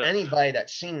 And Yeah. anybody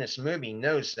that's seen this movie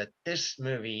knows that this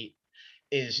movie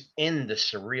is in the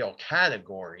surreal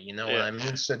category, you know what Yeah. I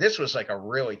mean? So this was like a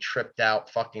really tripped out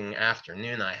fucking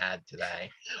afternoon I had today.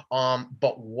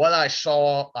 But what I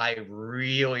saw, I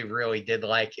really, really did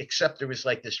like, except there was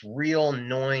like this real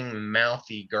annoying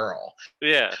mouthy girl.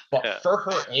 Yeah. But Yeah. for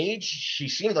her age, she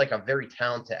seemed like a very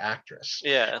talented actress.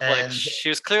 Yeah, like And she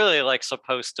was clearly like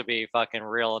supposed to be fucking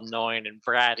real annoying and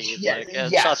bratty. yeah, Like, and I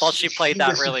yes, thought she played she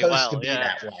that was really supposed to well. be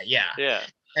Yeah, that way. Yeah. yeah,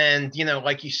 And you know,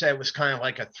 like you said, it was kind of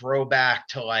like a throwback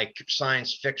to like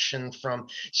science fiction from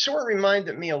sort of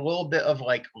reminded me a little bit of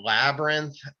like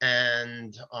Labyrinth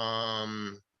and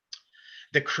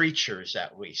The creatures,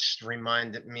 at least,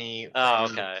 reminded me Oh,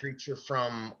 from the okay. creature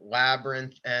from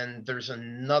Labyrinth, and there's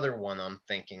another one I'm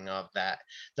thinking of that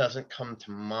doesn't come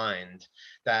to mind.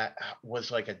 That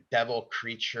was like a devil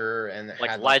creature, and it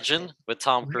Like had like Legend with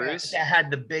Tom yeah, Cruise that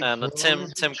had the big and the horns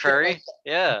and Tim shit like Curry.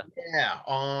 Yeah, yeah,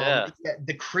 yeah. yeah,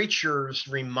 the creatures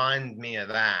remind me of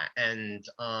that, and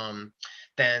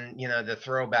then the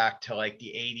throwback to like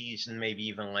the '80s and maybe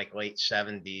even like late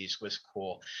 '70s was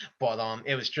cool, but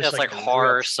it was Yeah, just it's like like a real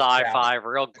horror, tripped out. sci-fi,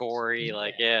 real gory.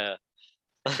 Like, yeah.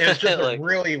 It was just a Like,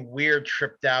 really weird,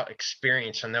 tripped out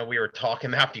experience. I know we were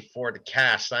talking about before the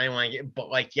cast. I didn't want to get, but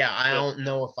like, yeah, I yeah. don't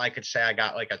know if I could say I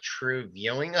got like a true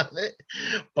viewing of it,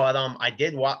 but I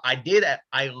did what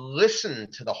I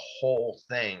listened to the whole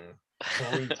thing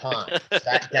 3 times.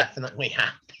 That definitely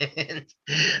happened.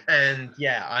 And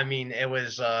yeah, I mean, it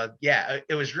was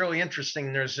it was really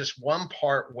interesting. There's this one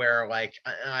part where like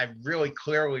I really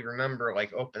clearly remember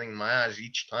like opening my eyes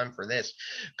each time for this,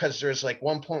 because there's like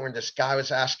one point where this guy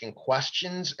was asking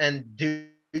questions and dude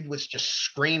was just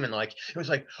screaming, like it was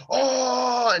like,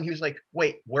 oh, and he was like,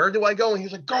 wait, where do I go? And he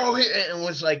was like, go here, and it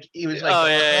was like he was like Oh,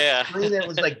 going off yeah, screen. It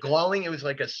was like glowing. It was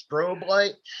like a strobe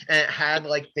light, and it had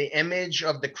like the image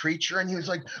of the creature, and he was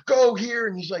like, go here,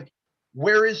 and he's like,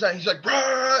 where is that? He's like,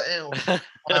 and it was, yeah.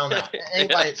 I don't know. Yeah.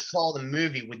 Anybody that saw the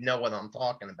movie would know what I'm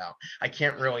talking about. I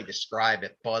can't really describe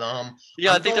it, but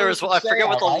Yeah, I I'm think there going was. to I say forget I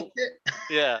what the. liked it.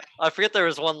 Yeah, I forget there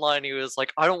was one line he was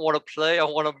like, "I don't want to play, I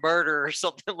want to murder" or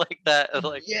something like that. And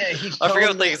like, Yeah, he's I forget telling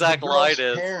what the the exact line girl's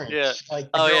is. Yeah. parents,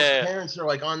 like the Oh, girl's yeah, parents are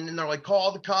like on, and they're like,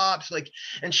 call the cops, like,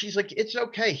 and she's like, it's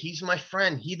okay, he's my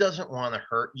friend, he doesn't want to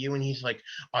hurt you, and he's like,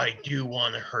 I do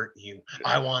want to hurt you,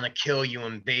 I want to kill you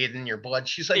and bathe in your blood.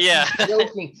 She's like, yeah. he's Yeah.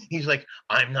 joking. He's like,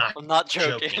 I'm not I'm not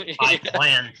joking. joking. I Yeah.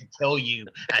 plan to kill you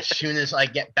as soon as I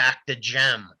get back to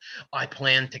Gem. I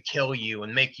plan to kill you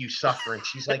and make you suffer. And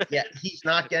she's like, yeah, he's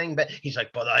not getting back. He's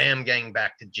like, but I am getting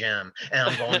back to Gem, and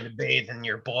I'm going to bathe in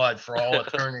your blood for all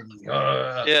eternity.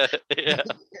 Yeah, yeah.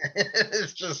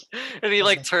 It's just And he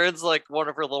like turns like one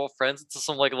of her little friends into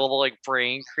some like little like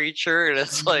brain creature, and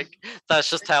it's like that's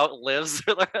just how it lives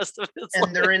for the rest of its and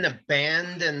life. they're in a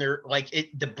band, and they're like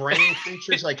the brain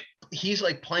creatures, like he's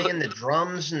like playing the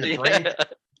drums, and the brain. Yeah,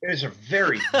 It was a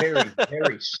very, very,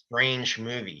 very strange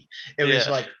movie. It was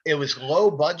yeah, like it was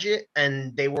low budget,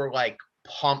 and they were like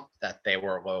pumped that they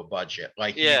were low budget.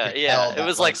 Like you yeah, could yeah. tell It that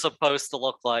was like like supposed to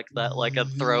look like that, like a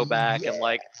throwback, and yeah,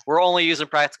 like we're only using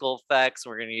practical effects.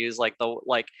 We're gonna use like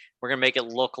we're gonna make it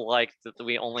look like that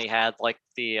we only had like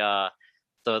the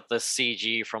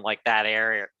CG from like that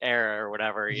era or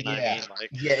whatever. You know what I yeah, mean? Like,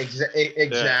 yeah, yeah,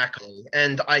 exactly.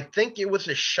 And I think it was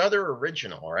a Shutter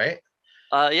original, right?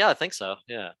 yeah, I think so.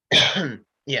 Yeah.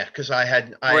 Yeah, because I Or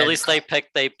at had least they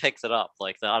picked it up.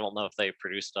 Like I don't know if they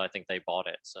produced it. I think they bought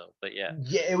it. So, but yeah.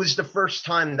 yeah, it was the first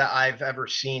time that I've ever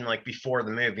seen, like before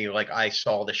the movie, like I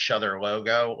saw the Shutter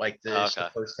logo. Like this, the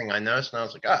Okay. first thing I noticed, and I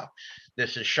was like, oh,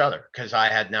 this is Shutter, because I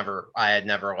had never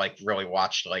like really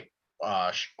watched like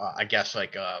I guess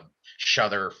like a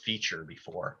Shutter feature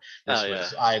before. Oh This yeah.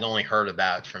 was I had only heard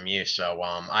about it from you, so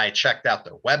I checked out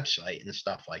their website and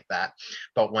stuff like that.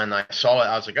 But when I saw it,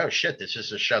 I was like, oh shit, this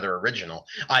is a Shutter original.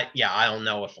 I don't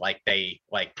know if like they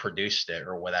like produced it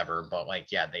or whatever, but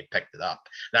like yeah, they picked it up.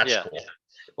 That's Yeah. cool.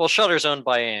 Well, Shutter's owned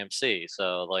by AMC,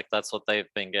 so like that's what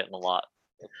they've been getting a lot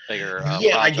bigger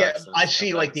Yeah, projects I and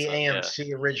see like things. the So yeah.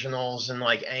 AMC originals and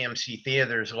like AMC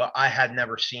theaters. Well, I had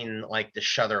never seen like the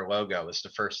Shutter logo. Was the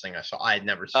first thing I saw. I had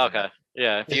never seen Okay. it.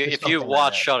 Yeah. This is If you something I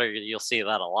watch know. Shutter, you'll see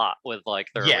that a lot with like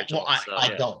their Yeah, well, originals. So I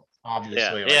yeah. don't Yeah.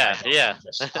 obviously like I Yeah. don't.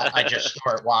 Yeah. I just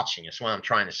start watching. It's what I'm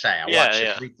trying to say. I Yeah. watched it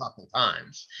Yeah. 3 fucking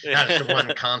times. That's the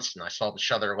one constant. I saw the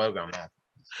Shutter logo, man.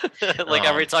 Like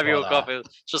every time you But woke up, it was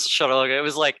just a Shutter logo. It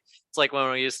was like it's like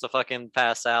when we used to fucking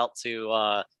pass out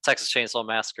to Texas Chainsaw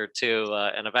Massacre 2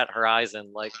 and Event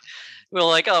Horizon. Like we were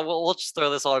like, oh, well, we'll just throw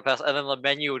this on pass, and then the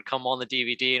menu would come on the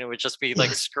DVD, and it would just be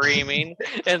like screaming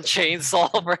and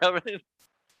chainsaw for having.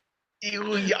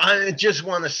 I just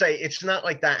want to say it's not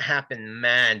like that happened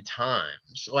mad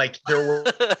times. Like there were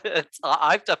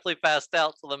I've definitely passed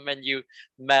out to the menu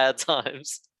mad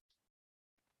times.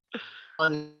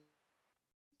 on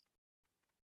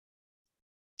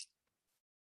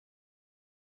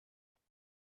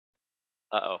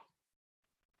Uh-oh.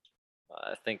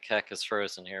 I think Heck is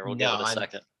frozen here. We'll give no, it a I'm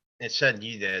second. it said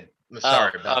you did. I'm Oh,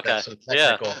 sorry about that. okay.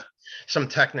 Yeah. Some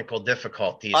technical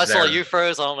difficulties I saw there. you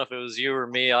froze. I don't know if it was you or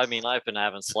me. I mean, I've been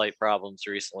having slight problems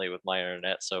recently with my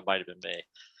internet, so it might have been me.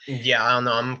 Yeah, I don't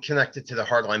know. I'm connected to the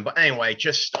hard line. But anyway,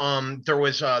 just there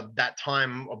was that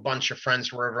time a bunch of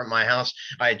friends were over at my house.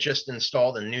 I had just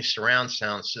installed a new surround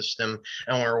sound system,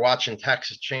 and we were watching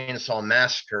Texas Chainsaw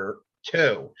Massacre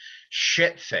 2,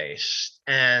 shit faced.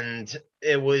 And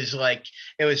it was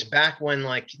back when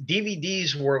like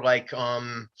DVDs were like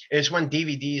it was when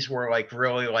DVDs were like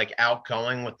really like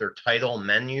outgoing with their title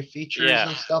menu features Yeah.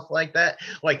 and stuff like that.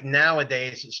 Like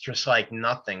nowadays it's just like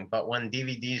nothing. But when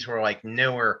DVDs were like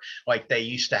newer, like they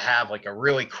used to have like a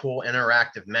really cool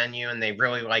interactive menu, and they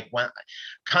really like went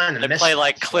kind of They missed play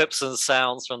like that. clips and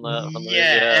sounds from the movie.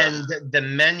 Yeah, and the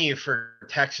menu for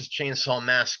Texas Chainsaw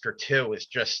Massacre 2 was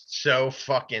just so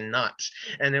fucking nuts.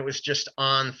 And it was just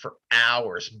on for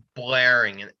hours,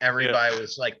 blaring, and everybody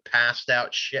was like passed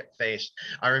out, shit faced.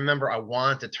 I remember I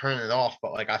wanted to turn it off,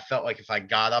 but like I felt like if I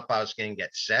got up, I was gonna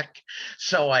get sick.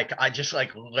 So like I just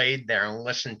like laid there and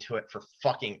listened to it for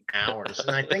fucking hours.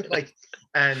 And I think like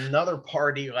another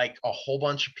party, like a whole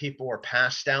bunch of people were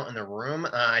passed out in the room.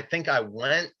 I think I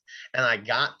went and I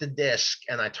got the disc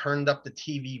and I turned up the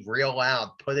TV real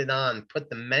loud, put it on, put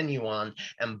the menu on,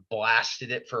 and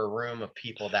blasted it for a room of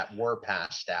people that were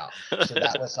passed out. So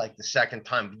that was like the second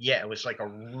time. Yeah, it was like a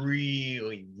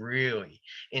really, really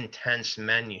intense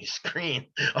menu screen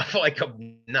of like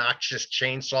obnoxious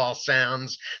chainsaw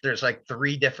sounds. There's like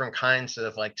 3 different kinds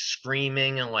of like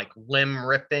screaming and like limb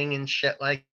ripping and shit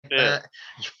like that.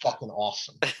 It's fucking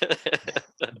awesome.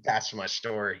 That's my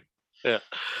story. Yeah.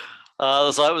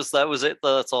 So that was it.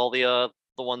 That's all the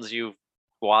ones you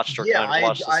watched or Yeah, kind of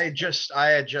watched. I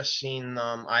had just seen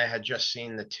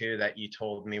the 2 that you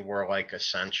told me were like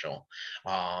essential.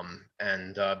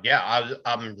 And yeah,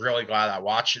 I'm really glad I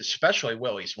watched it, especially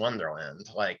Willy's Wonderland.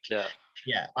 Like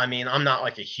yeah, I mean, I'm not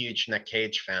like a huge Nick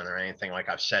Cage fan or anything, like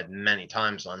I've said many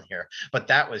times on here, but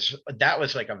that was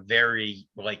like a very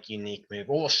like unique movie.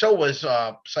 Well, so was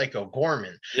Psycho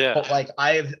Gorman. Yeah. But like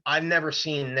I've never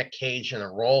seen Nick Cage in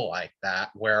a role like that,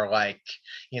 where like,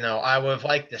 you know, I would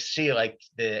like to see like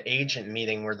the agent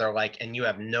meeting where they're like, and you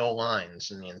have no lines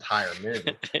in the entire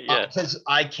movie. Yeah. Because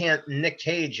Nick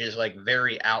Cage is like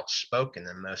very outspoken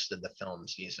in most of the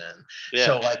films he's in. Yeah.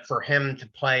 So like for him to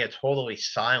play a totally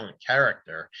silent character,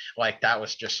 like that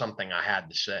was just something I had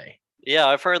to say. Yeah,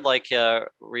 I've heard like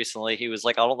recently he was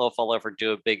like, I don't know if I'll ever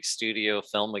do a big studio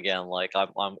film again. Like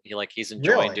he's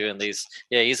enjoying Really? doing these.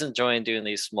 Yeah, he's enjoying doing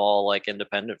these small like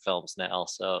independent films now.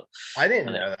 So I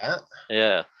didn't know that.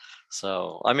 yeah.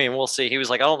 So I mean, we'll see. He was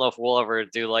like, I don't know if we'll ever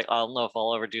do like, I don't know if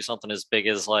I'll ever do something as big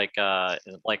as like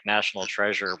National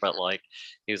Treasure, but like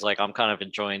he was like, I'm kind of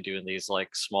enjoying doing these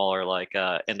like smaller like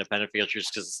independent features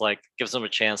because it's like gives them a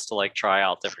chance to like try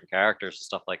out different characters and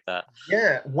stuff like that.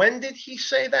 Yeah. When did he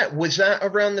say that? Was that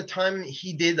around the time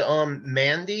he did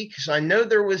Mandy? Because I know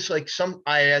there was like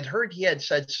I had heard he had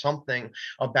said something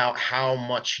about how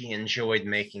much he enjoyed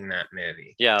making that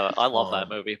movie. Yeah, I love that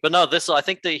movie. But no, I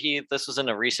think that this was in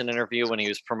a recent interview when he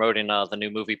was promoting the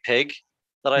new movie Pig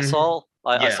that I saw.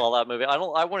 I saw that movie.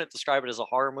 I wouldn't describe it as a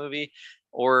horror movie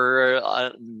or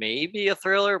maybe a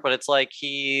thriller, but it's like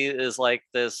he is like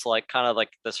this like kind of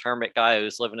like this hermit guy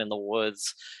who's living in the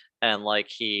woods, and like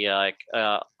he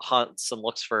hunts and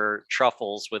looks for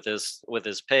truffles with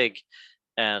his pig,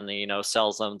 and you know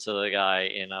sells them to the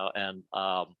guy, you know, and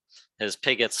his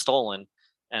pig gets stolen,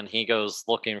 and he goes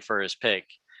looking for his pig.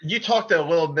 You talked a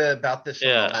little bit about this in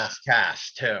the last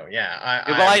cast too. Yeah,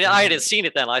 I hadn't seen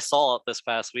it then. I saw it this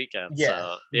past weekend. Yeah,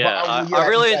 so, yeah, I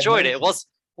really enjoyed it. It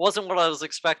wasn't what I was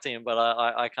expecting, but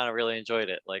I kind of really enjoyed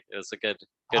it. Like it was a good.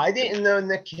 I didn't know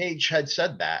Nick Cage had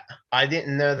said that. I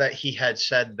didn't know that he had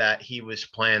said that he was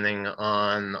planning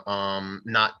on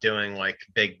not doing like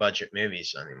big budget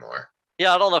movies anymore.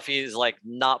 Yeah, I don't know if he's like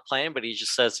not playing, but he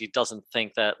just says he doesn't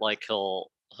think that like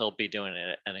he'll be doing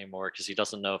it anymore because he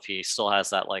doesn't know if he still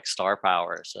has that like star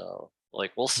power. So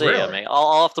like we'll see. Really? I mean,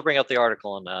 I'll have to bring up the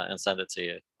article and send it to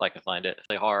you if I can find it.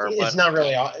 The horror. It's not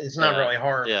really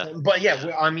horror. Yeah. But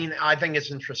yeah, I mean, I think it's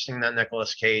interesting that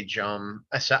Nicolas Cage.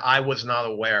 I was not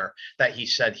aware that he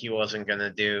said he wasn't going to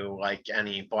do like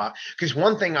any block. Because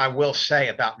one thing I will say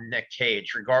about Nick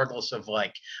Cage, regardless of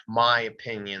like my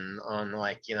opinion on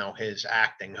like his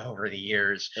acting over the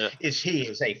years, is he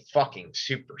is a fucking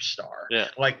superstar. Yeah.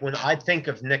 Like when I think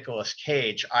of Nicolas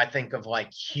Cage, I think of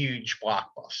like huge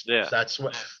blockbusters. Yeah. That's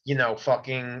what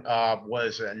fucking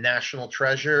was a National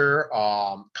Treasure,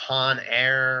 Con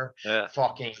Air,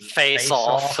 fucking Face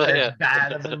Off. As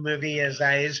bad of a movie as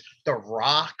that is, The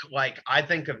Rock. Like I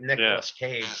think of Nicolas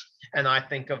Cage, and I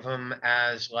think of him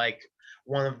as like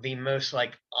one of the most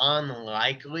like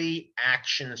unlikely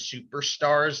action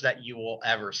superstars that you will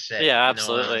ever see. Yeah,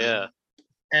 absolutely. Yeah.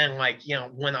 And like,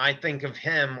 when I think of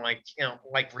him, like,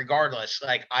 like regardless,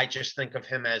 like I just think of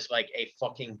him as like a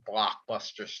fucking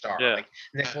blockbuster star. Yeah. Like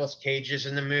Nicolas Cage is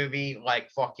in the movie, like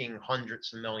fucking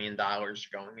hundreds of $1 million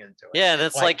going into it. Yeah, and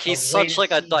it's like Like the he's such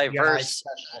like latest a CGI diverse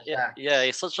special yeah, effects.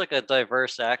 he's such like a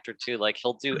diverse actor too. Like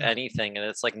he'll do anything and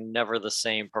it's like never the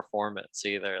same performance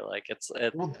either. Like it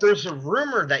Well, there's a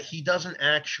rumor that he doesn't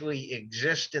actually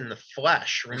exist in the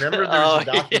flesh. Remember, there's a oh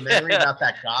documentary yeah. about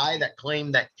that guy that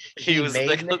claimed that He he was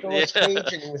made Nicolas yeah.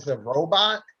 Cage and he was a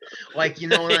robot. Like, you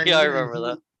know what I Yeah, I mean? And remember he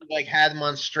that. like had him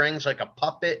on strings like a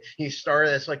puppet. He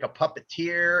started as like a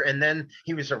puppeteer, and then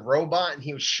he was a robot, and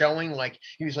he was showing like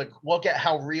he was like, look at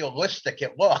how realistic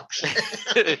it looks.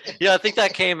 Yeah, I think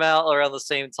that came out around the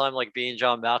same time like Being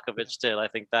John Malkovich did. I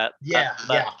think Yeah, that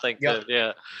yeah, thing yep. did.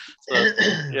 Yeah. So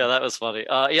yeah, that was funny.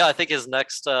 Yeah, I think his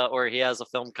next or he has a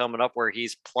film coming up where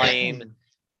he's playing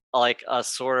like a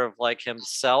sort of like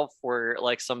himself where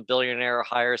like some billionaire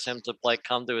hires him to like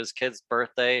come to his kid's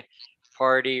birthday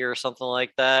party or something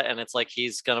like that, and it's like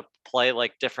he's gonna play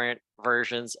like different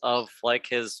versions of like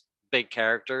his big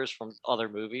characters from other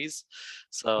movies.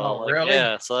 So Oh, like really?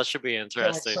 yeah, so that should be So like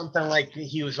interesting. something like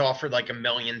he was offered like $1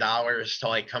 million to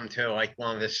like come to like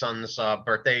one of his son's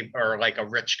birthday, or like a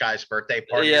rich guy's birthday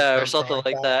party or Yeah, or something something like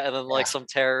like that. that, and then like Yeah. some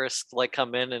terrorist like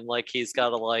come in and like he's got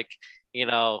to like you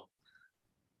know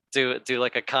do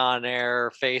like a Con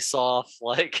Air face off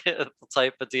like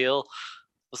type of deal.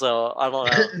 So I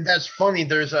don't know. That's funny.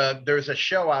 There's a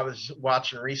show I was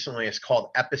watching recently. It's called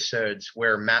Episodes,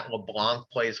 where Matt LeBlanc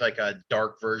plays like a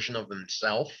dark version of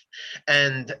himself.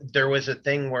 And there was a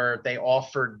thing where they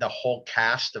offered the whole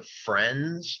cast of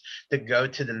Friends to go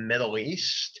to the Middle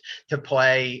East to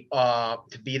play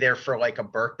to be there for like a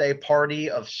birthday party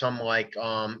of some like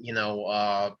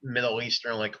Middle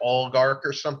Eastern like oligarch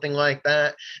or something like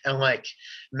that. And like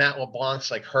Matt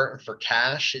LeBlanc's like hurting for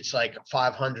cash. It's like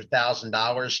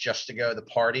 $500,000 just to go to the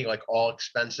party, like all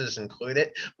expenses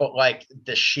included. But like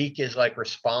the Sheik is like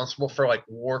responsible for like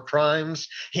war crimes.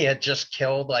 He had just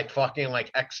killed like fucking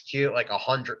like execute like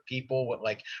 100 people with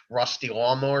like rusty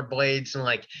lawnmower blades, and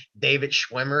like David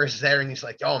Schwimmer is there, and he's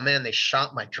like, "Oh man, they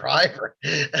shot my driver."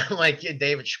 And like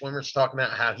David Schwimmer's talking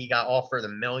about how he got offered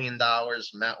 $1 million.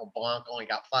 Matt LeBlanc only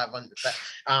got 500.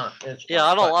 It's Yeah,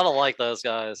 funny, but I don't like those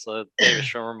guys. David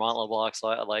Schwimmer, Mont LeBlanc. So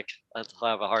I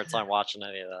have a hard time watching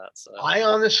any of that. So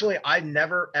I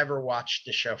never ever watched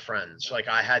the show Friends. Like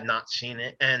I had not seen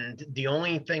it. And the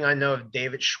only thing I know of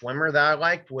David Schwimmer that I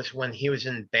liked was when he was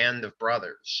in Band of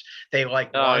Brothers. They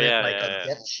like oh wanted yeah, like a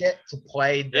yeah, dipshit to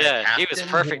play yeah. the Yeah, he was captain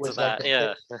who perfect in was like that.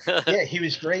 Yeah. yeah, he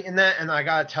was great in that. And I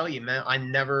gotta tell you, man, I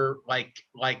never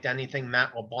liked anything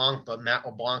Matt LeBlanc, but Matt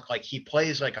LeBlanc, like he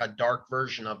plays like a dark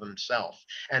version of himself.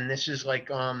 And this is like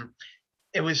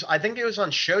I think it was on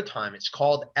Showtime. It's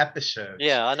called Episodes.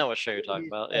 Yeah, I know what show you're It talking is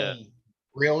about. Yeah. a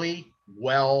really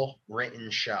well written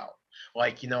show.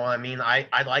 Like, you know what I mean?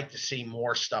 I'd like to see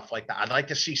more stuff like that. I'd like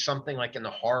to see something like in the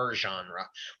horror genre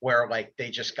where like they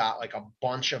just got like a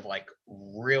bunch of like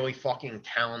really fucking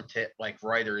talented like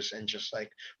writers and just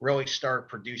like really start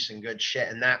producing good shit.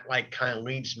 And that like kind of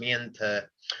leads me into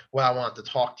what I want to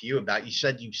talk to you about. You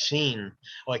said you've seen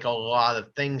like a lot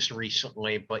of things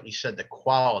recently, but you said the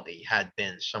quality had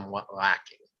been somewhat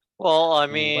lacking. Well, I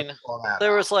mean, What's all that there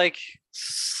about? was like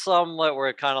some that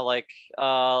were kind of like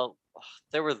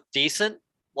they were decent.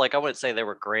 Like I wouldn't say they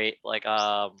were great. Like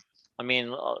I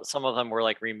mean, some of them were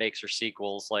like remakes or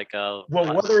sequels. Like Well,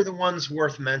 what are the ones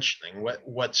worth mentioning?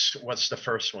 What's the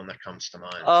first one that comes to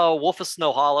mind? Wolf of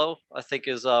Snow Hollow, I think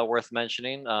is worth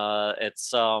mentioning.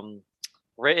 It's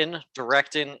written,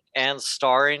 directing, and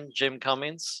starring Jim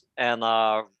Cummings, and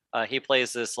he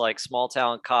plays this like small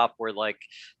town cop where like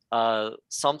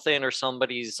something or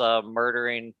somebody's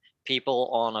murdering people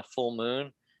on a full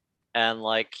moon, and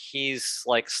like he's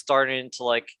like starting to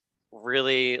like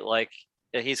really like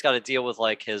he's got to deal with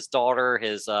like his daughter,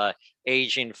 his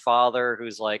aging father,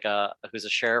 who's a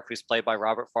sheriff who's played by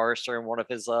Robert Forster in one of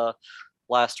his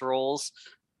last roles,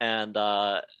 and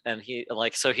he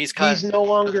like so he's kind of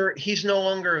He's no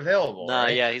longer available, nah,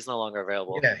 right? yeah, he's no longer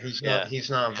available. Yeah, he's not Yeah. he's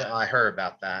not I heard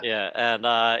about that. Yeah, and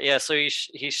yeah, so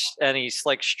he's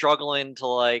like struggling to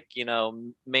like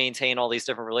maintain all these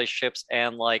different relationships,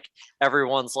 and like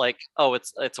everyone's like, oh,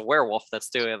 it's a werewolf that's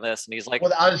doing this, and he's like,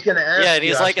 Well, I was gonna yeah, ask and you.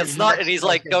 he's I was like, gonna, it's you not, and mentioned, he's I was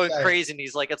like gonna going say. crazy, and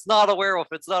he's like, it's not a werewolf,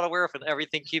 it's not a werewolf, and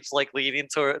everything keeps like leading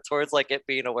towards like it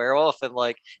being a werewolf, and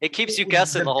like it keeps you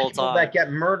guessing The the whole people time. that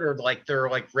get murdered, like they're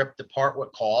like ripped apart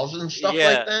with claws and stuff like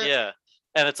Yeah, that. yeah,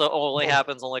 and it's only Well,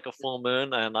 happens on like a full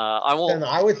moon, and I won't. then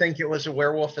I would think it was a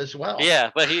werewolf as well.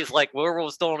 Yeah, but he's like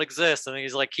werewolves don't exist, and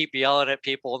he's like keep yelling at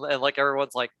people, and like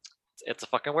everyone's like, it's a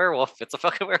fucking werewolf. It's a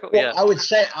fucking werewolf. Well, Yeah.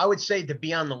 I would say to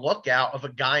be on the lookout of a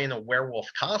guy in a werewolf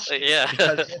costume. Yeah.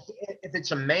 Because if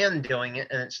it's a man doing it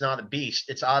and it's not a beast,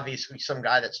 it's obviously some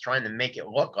guy that's trying to make it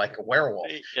look like a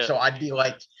werewolf. Yeah. So I'd be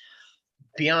like,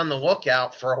 be on the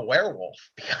lookout for a werewolf,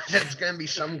 because it's going to be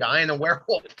some guy in a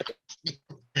werewolf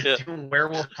doing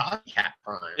werewolf copycat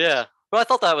crime. Yeah. But I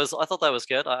thought that was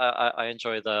good. I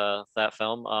enjoyed that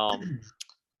film.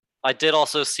 I did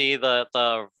also see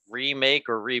the remake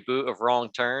or reboot of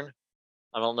Wrong Turn.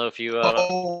 I don't know if you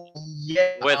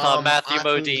with Matthew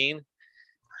Modine.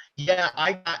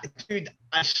 Yeah, dude,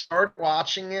 I started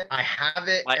watching it. I have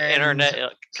it. My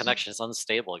internet connection is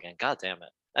unstable again. God damn it.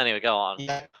 Anyway, go on.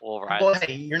 Yeah. We'll ride. Well,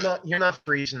 hey, you're not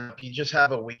freezing up. You just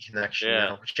have a weak connection. Yeah. You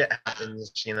know? Shit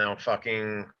happens.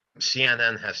 Fucking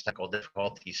CNN has technical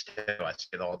difficulties too. I see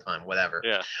it all the time. Whatever.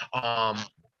 Yeah. I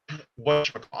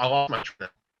lost my train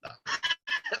of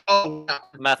thought.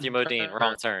 Matthew Modine,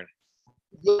 Wrong Turn.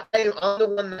 Yeah, I'm the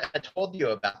one that I told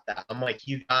you about that. I'm like,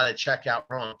 you gotta check out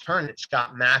Wrong Turn. It's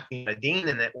got Matthew Modine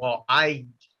in it. Well, I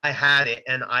had it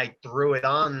and I threw it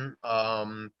on.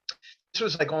 This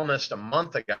was like almost a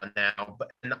month ago now,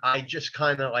 and I just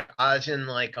kind of like, I was in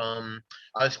like I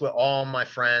was with all my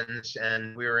friends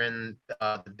and we were in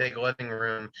the big living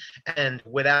room, and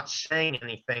without saying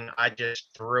anything, I just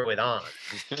threw it on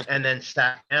and then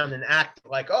sat down and acted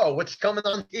like, oh, what's coming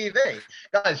on TV?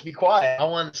 Guys, be quiet. I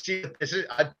want to see what this is.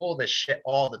 I pull this shit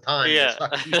all the time. Yeah. To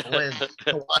suck people in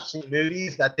to watching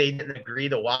movies that they didn't agree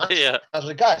to watch. Yeah. I was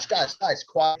like, guys,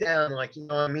 quiet down. Like, you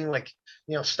know what I mean? Like,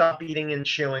 stop eating and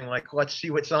chewing. Like, let's see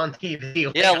what's on TV.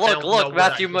 Like, Yeah, look,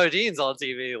 Matthew Modine's on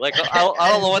TV. Like, I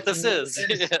don't know what this is.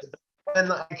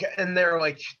 And they're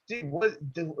like, dude, what?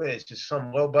 It's just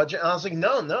some low budget. And I was like,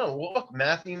 no, look,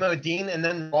 Matthew Modine, and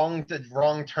then Wrong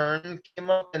Turn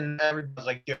came up, and everybody's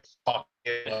like, yeah, fuck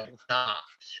it, like, nah.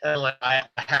 And like, I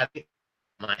had it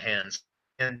in my hands,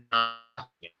 and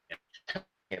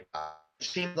it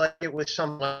seemed like it was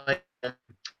some like.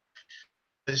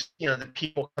 The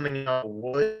people coming out of the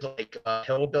woods, like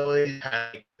hillbillies,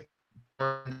 had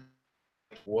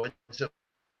woods or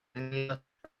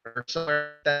something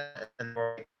like that, and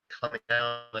were coming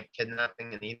out, like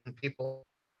kidnapping and eating people.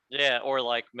 Yeah, or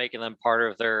like making them part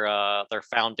of their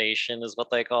foundation is what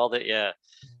they called it. Yeah.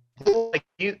 Like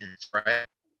mutants, right?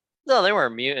 No, they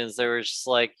weren't mutants. They were just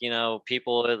like,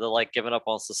 people that like given up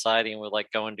on society and were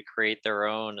like going to create their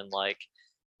own, and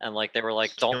they were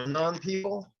like, don't on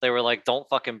people. They were like, don't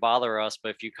fucking bother us, but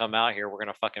if you come out here, we're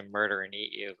gonna fucking murder and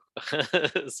eat you.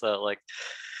 So like,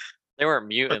 they weren't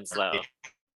mutants though.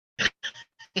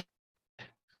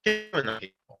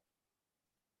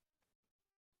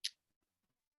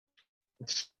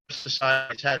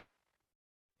 Society's had.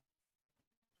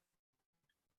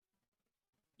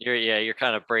 You're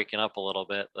kind of breaking up a little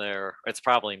bit there. It's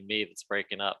probably me that's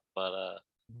breaking up, but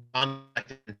I'm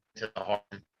into the heart.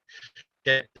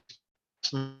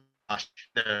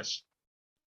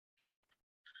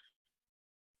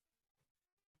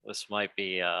 This might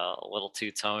be a little too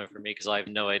tone for me because I have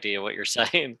no idea what you're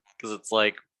saying, because it's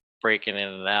like breaking in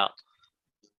and out.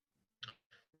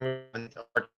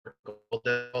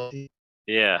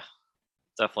 Yeah,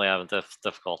 definitely having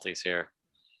difficulties here.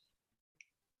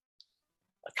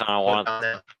 I kind of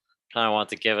want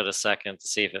to give it a second to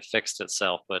see if it fixed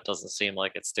itself, but it doesn't seem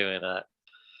like it's doing that.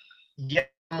 Yeah,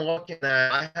 I'm looking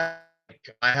at.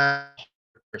 I have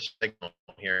your signal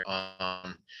here.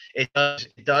 It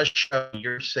does show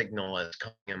your signal as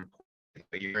coming in,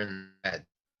 but you're in bed.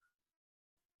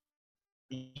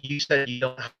 You said you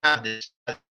don't have this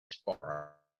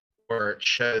bar where it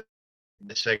shows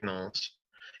the signals.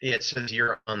 It says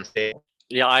you're unstable.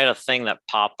 Yeah, I had a thing that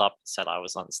popped up and said I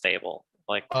was unstable.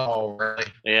 Like, oh, really?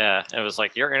 Yeah, it was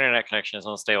like, your internet connection is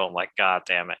unstable. I'm like, God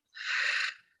damn it.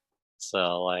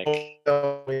 So like,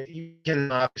 you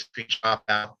can obviously chop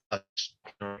out the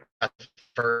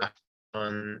first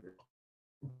one,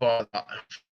 but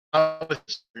I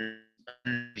was in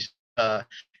the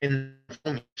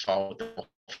film you saw with the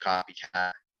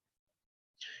copycat.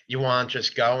 You want to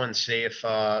just go and see if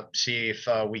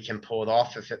we can pull it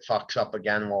off. If it fucks up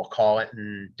again, we'll call it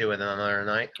and do it another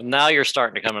night. Now you're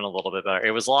starting to come in a little bit better.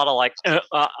 It was a lot of like,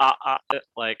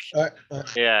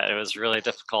 yeah, it was really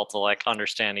difficult to like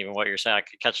understand even what you're saying. I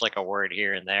could catch like a word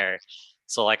here and there.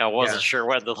 So like, I wasn't sure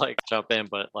when to like jump in,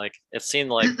 but like, it seemed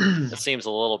like it seems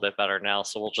a little bit better now.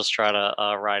 So we'll just try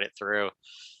to ride it through.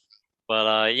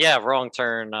 But yeah, Wrong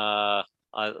Turn. I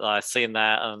seen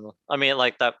that, and I mean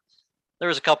like that. There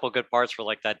was a couple of good parts where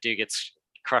like that dude gets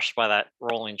crushed by that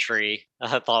rolling tree.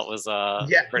 I thought was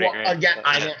Yeah, pretty well, great. again,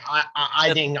 But, yeah.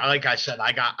 I didn't, like I said,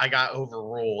 I got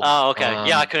overruled. Oh, okay.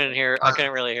 Yeah, I couldn't hear. I I-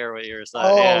 couldn't really hear what you were saying.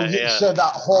 oh, Yeah, yeah, so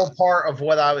that whole part of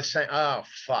what I was saying, oh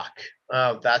fuck,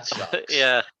 oh that sucks.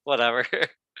 yeah. Whatever.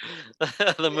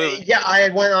 The movie. Yeah, I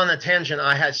had went on a tangent.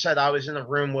 I had said I was in a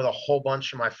room with a whole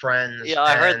bunch of my friends, Yeah,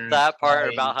 I heard and that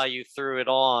part about how you threw it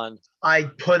on. I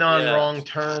put on Yeah, Wrong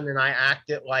Turn, and I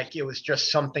acted like it was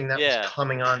just something that was yeah,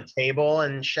 coming on table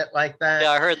and shit like that.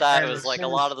 yeah. I heard that it And was as like a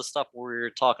soon lot as of the stuff we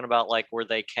were talking about, like were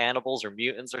they cannibals or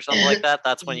mutants or something like that.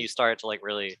 That's when you started to like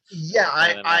really yeah,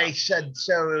 point it I out. said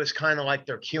so. It was kind of like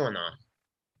their QAnon.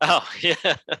 Oh,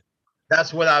 yeah.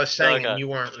 That's what I was saying, and Okay. you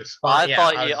weren't I responding. Yeah,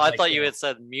 thought I you. was I like, thought you had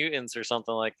said mutants or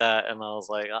something like that, and I was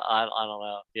like, I don't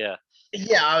know. Yeah.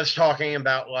 yeah, I was talking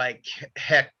about like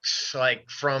Hicks, like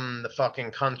from the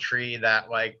fucking country that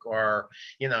like are,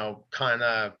 kind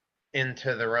of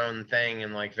into their own thing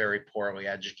and like very poorly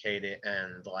educated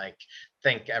and like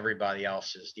think everybody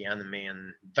else is the enemy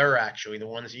and they're actually the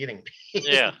ones eating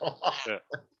Yeah. people. Yeah.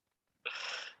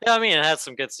 Yeah, I mean, it had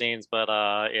some good scenes, but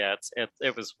yeah,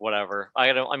 it was whatever.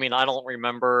 I don't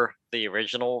remember the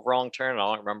original Wrong Turn. I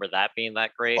don't remember that being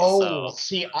that great. Oh,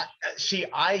 So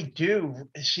I do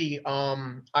see.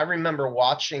 I remember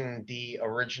watching the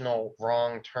original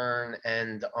Wrong Turn,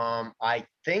 and I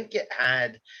think it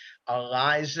had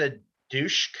Eliza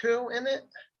Dushku in it.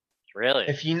 really,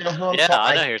 If you know who I'm yeah,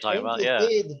 talking, I know I who you're talking think about. it Yeah.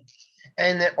 did,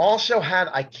 and it also had.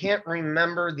 I can't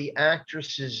remember the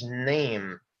actress's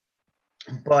name,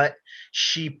 but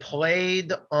she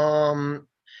played.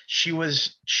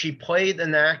 She played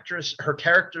an actress. Her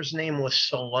character's name was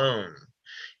Salone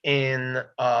in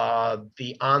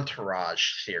the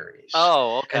Entourage series,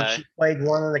 Oh, and okay. she played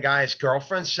one of the guy's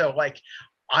girlfriends. So like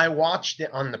I watched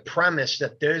it on the premise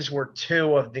that those were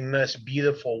two of the most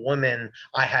beautiful women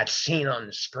I had seen on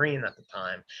the screen at the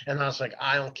time. And I was like,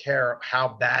 I don't care how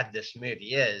bad this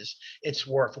movie is, it's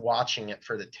worth watching it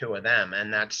for the two of them.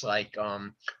 And that's like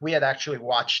we had actually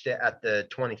watched it at the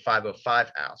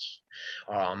 2505 house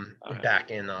All right.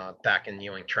 back in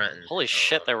Ewing Trenton. Holy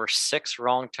shit, there were 6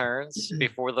 Wrong Turns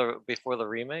before the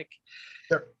remake.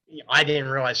 There, I didn't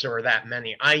realize there were that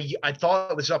many. I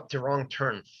thought it was up to Wrong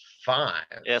Turn 5.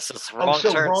 Yes, it's Oh, Wrong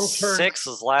so Turn Wrong Turn. 6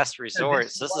 is Last So Resort.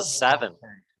 this So this is was Wrong 7.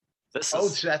 Turn. This Oh,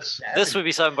 is so that's this 7. would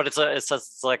be 7, but it says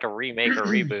it's like a remake or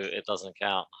reboot. It doesn't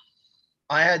count.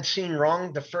 I had seen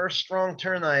the first Wrong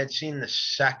Turn. I had seen the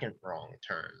second Wrong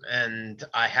Turn, and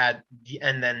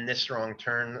and then this Wrong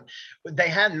Turn. They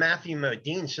had Matthew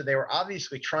Modine, so they were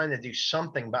obviously trying to do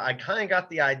something. But I kind of got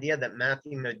the idea that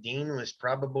Matthew Modine was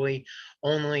probably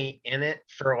only in it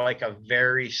for like a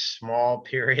very small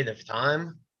period of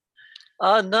time.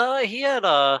 No, he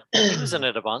was in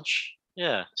it a bunch.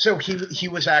 Yeah. So he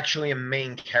was actually a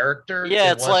main character.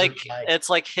 Yeah, It wasn't like it's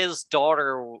like his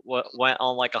daughter went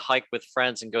on like a hike with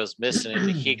friends and goes missing, and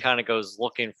he kind of goes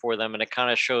looking for them, and it kind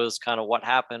of shows kind of what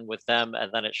happened with them, and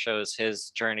then it shows his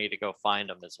journey to go find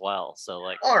them as well. So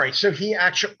like, all right. So he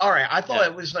actually all right. I thought yeah,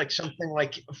 it was like something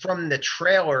like from the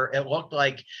trailer. It looked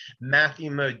like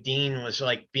Matthew Modine was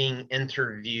like being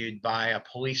interviewed by a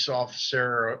police officer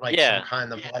or like some yeah,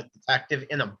 kind of like detective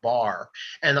in a bar,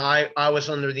 and I was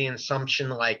under the assumption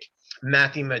like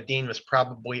Matthew Modine was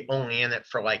probably only in it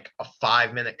for like a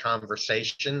 5-minute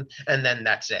conversation, and then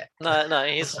that's it. no,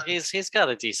 he's got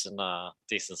a decent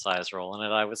size role in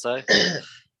it, I would say.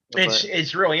 But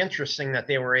It's really interesting that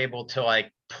they were able to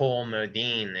like pull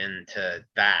Modine into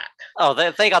that. oh,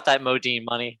 they got that Modine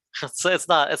money. So it's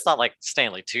not like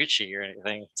Stanley Tucci or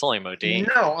anything. It's only Modine.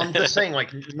 No, I'm just saying,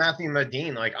 like Matthew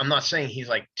Modine. Like, I'm not saying he's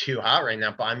like too hot right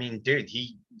now, but I mean, dude,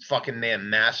 he fucking made a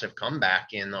massive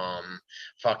comeback in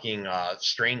fucking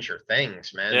Stranger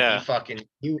Things, man. He Yeah. fucking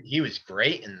he was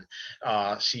great in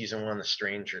season 1 of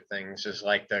Stranger Things as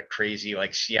like the crazy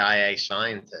like CIA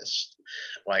scientist.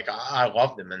 Like, I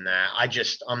loved him in that.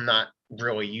 I'm not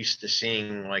really used to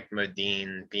seeing like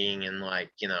Modine being in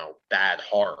like bad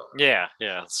horror. Yeah,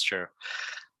 that's true.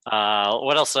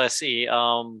 What else did I see?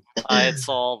 I had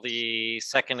saw the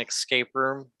second Escape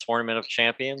Room Tournament of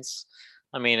Champions.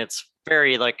 I mean, it's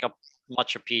very like a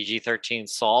much a PG-13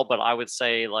 Saw, but I would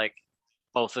say like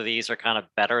both of these are kind of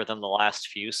better than the last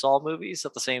few Saw movies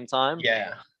at the same time.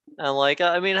 Yeah. And like,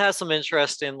 I mean, it has some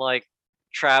interest in like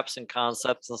traps and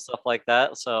concepts and stuff like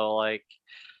that. So like,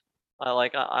 I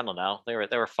don't know, they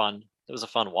were fun. It was a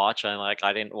fun watch, and like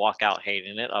I didn't walk out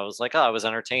hating it. I was like, oh, I was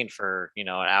entertained for an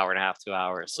hour and a half, 2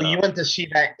 hours. Well, So you went to see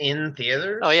that in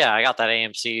theaters? oh yeah, I got that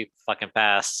AMC fucking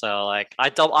pass. So like I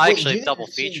Wait, actually you double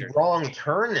didn't see featured. Wrong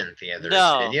Turn in theaters, did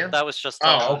No, you? that was just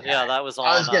Oh, okay. yeah, that was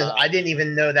I was on gonna. I didn't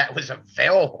even know that was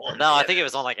available in no, I think it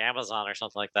was on theaters. like Amazon or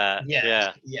something like that. Yeah,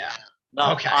 Yeah. yeah.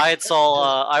 No, Okay. I had Just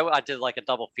saw I did like a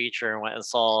double feature and went and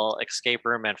saw Escape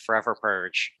Room and Forever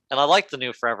Purge. And I liked the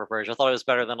new Forever Purge. I thought it was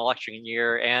better than Election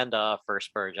Year and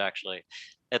First Purge actually.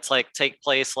 It's like take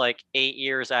place like 8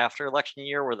 years after Election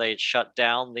Year where they shut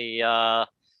down the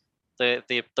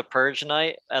purge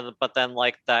night, and but then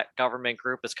like that government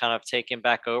group is kind of taken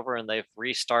back over and they've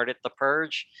restarted the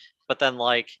purge, but then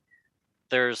like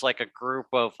there's like a group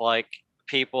of like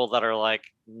people that are like,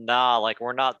 nah, like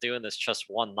we're not doing this just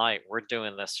one night, we're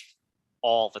doing this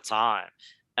all the time.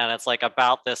 And it's like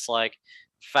about this like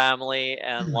family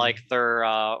and like their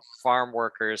farm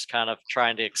workers kind of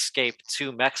trying to escape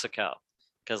to Mexico,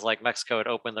 because like Mexico had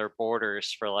opened their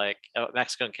borders for like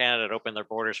Mexico and Canada had opened their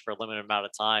borders for a limited amount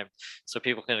of time, so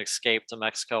people can escape to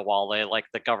Mexico while they like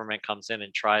the government comes in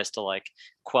and tries to like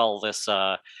quell this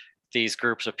these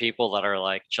groups of people that are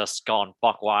like just gone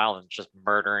buck wild and just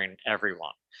murdering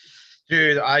everyone.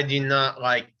 Dude, I do not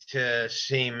like to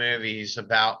see movies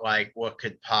about like what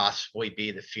could possibly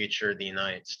be the future of the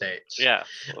United States. Yeah,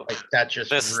 Like that just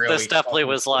this really definitely fucking.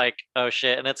 was like, oh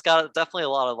shit, and it's got definitely a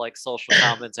lot of like social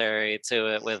commentary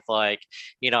to it with like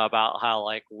about how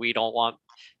like we don't want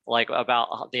like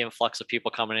about the influx of people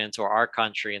coming into our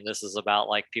country, and this is about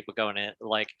like people going in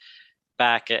like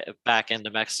back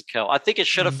into Mexico. I think it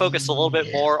should have focused a little bit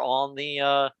Yeah. more on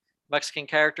the Mexican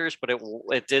characters, but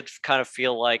it did kind of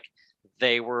feel like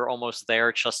they were almost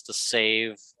there just to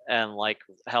save and like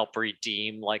help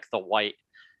redeem like the white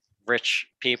rich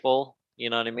people.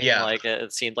 You know what I mean? Yeah. Like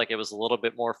it seemed like it was a little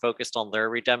bit more focused on their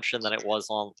redemption than it was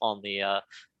on the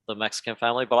Mexican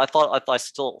family. But I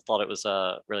still thought it was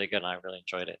really good, and I really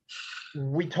enjoyed it.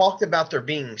 We talked about there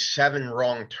being 7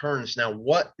 wrong turns. Now,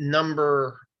 what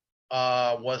number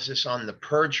was this on the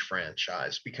Purge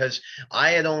franchise? Because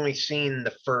I had only seen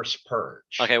the first Purge.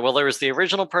 Okay, well there was the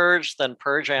original Purge, then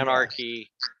Purge Yes.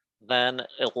 Anarchy, then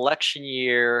Election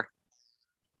Year.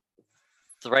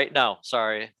 Right? No,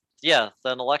 sorry. Yeah,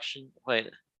 then Election. Wait.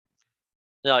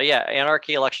 No, yeah,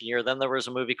 Anarchy, Election Year. Then there was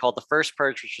a movie called The First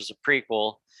Purge, which was a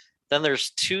prequel. Then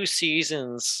there's 2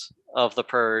 seasons of The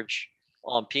Purge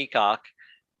on Peacock,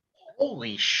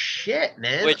 Holy shit,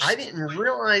 man. which I didn't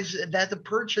realize that the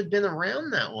Purge had been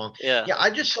around that long. yeah, Yeah, I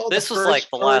just saw the this was like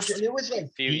first the Purge last and it was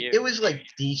like few years. it was like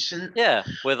decent. Yeah,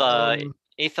 with Um,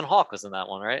 Ethan Hawke was in that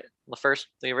one, right?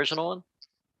 The original one.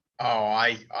 oh,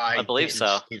 I I believe didn't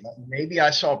so. see that. Maybe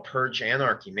I saw Purge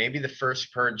Anarchy. Maybe the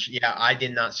first Purge. Yeah, I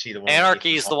did not see the one.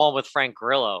 Anarchy is the one with Frank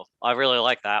Grillo. I really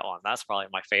like that one. That's probably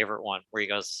my favorite one, where he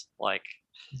goes like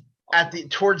At the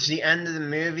towards the end of the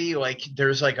movie, like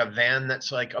there's like a van that's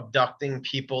like abducting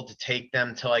people to take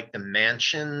them to like the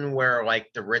mansion where like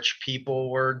the rich people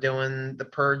were doing the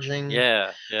purging.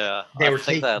 yeah. They I were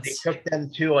think they took them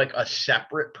to like a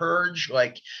separate purge.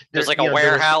 Like there's like a there was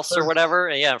warehouse or whatever,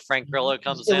 and yeah, Frank Grillo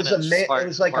comes in and it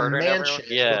was like a murdering everyone. mansion.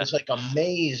 There Yeah, was like a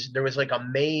maze. There was like a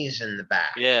maze in the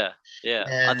back. yeah.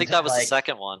 I think And that was the like,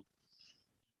 second one.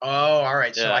 oh, all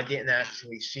right. So I Yeah, didn't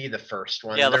actually see the first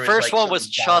one. yeah. The There was first like one some was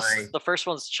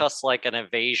guy. just like an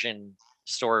invasion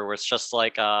story where it's just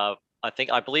like I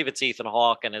believe it's Ethan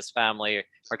Hawke and his family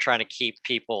are trying to keep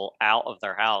people out of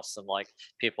their house, and like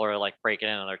people are like breaking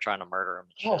in and they're trying to murder him.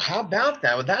 Oh, how about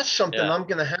that? Well, that's something Yeah, I'm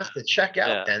gonna have to check out.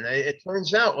 yeah. Then it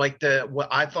turns out like the what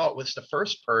I thought was the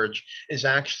first purge is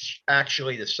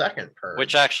actually the second purge.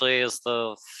 Which actually is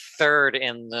the third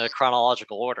in the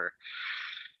chronological order.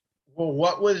 Well,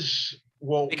 what was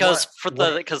well Because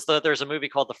what? there's a movie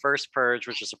called The First Purge,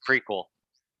 which is a prequel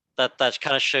that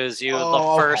kind of shows you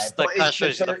Oh, okay. that But kind of it's the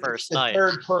shows you the third, it's first the night.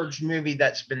 third purge movie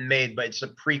that's been made, but it's a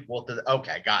prequel to the.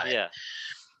 Okay, got it. Yeah.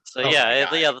 So Okay, yeah,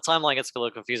 got it. the timeline gets a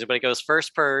little confusing, but it goes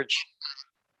First Purge,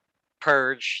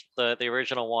 Purge, the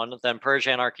original one, then Purge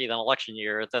Anarchy, then Election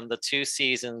Year, then the 2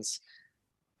 seasons.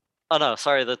 Oh no,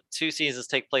 sorry, the 2 seasons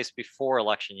take place before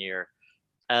Election Year,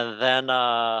 and then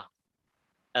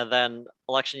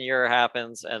Election Year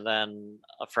happens, and then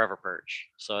a Forever Purge.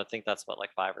 So I think that's what,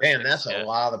 like 5 or Man, 6. that's Yeah. a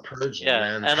lot of purging,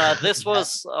 Yeah, man. and this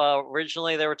was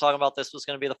originally they were talking about this was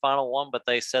going to be the final one, but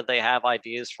they said they have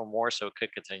ideas for more, so it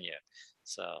could continue.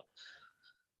 So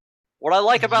what I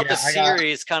like about Yeah, I got.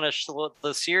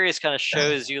 the series kind of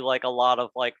shows you like a lot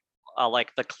of like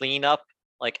the cleanup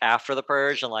like after the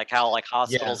purge, and like how like Yeah,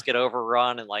 hospitals get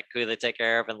overrun and like who they take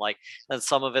care of, and like and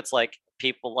some of it's like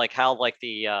people like how like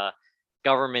the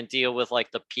government deal with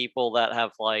like the people that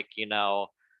have like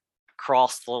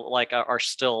crossed like are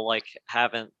still like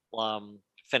haven't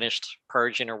finished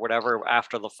purging or whatever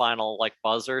after the final like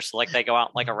buzzer. So like they go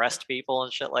out and like arrest people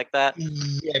and shit like that.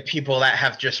 Yeah, people that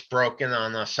have just broken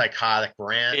on a psychotic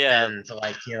rant Yeah. and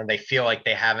like, they feel like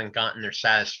they haven't gotten their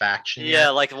satisfaction Yeah, yet.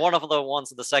 like one of the ones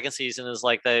in the second season is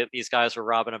like these guys were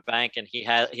robbing a bank and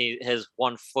his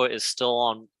one foot is still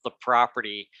on the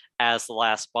property as the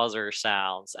last buzzer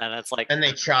sounds, and it's like And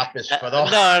they chop his foot off.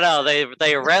 no,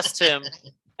 they arrest him,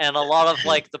 and a lot of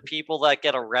like the people that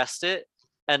get arrested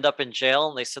end up in jail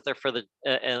and they sit there for the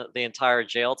entire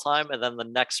jail time, and then the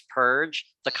next purge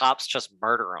the cops just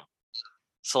murder them.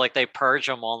 So like they purge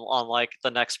them on like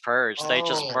the next purge. They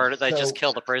just murder. They just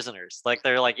kill the prisoners. Like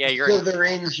they're like, yeah, you're. So they're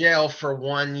in jail for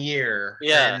 1 year.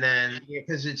 Yeah. And then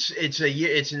because it's a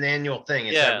year, it's an annual thing.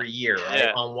 It's Yeah. every year, right?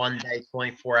 Yeah. On one day,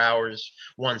 24 hours,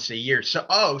 once a year. So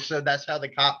so that's how the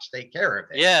cops take care of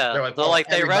it. Yeah. They're like, So well, like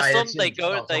they arrest everybody them. that's They in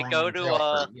go. jail is They going go in jail for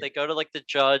a to. year. They go to like the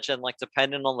judge, and like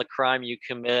depending on the crime you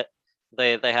commit,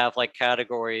 they have like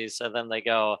categories, and then they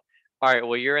go, all right,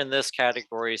 well you're in this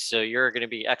category, so you're going to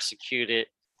be executed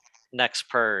next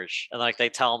purge, and like they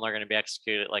tell them they're going to be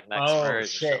executed like next Oh purge and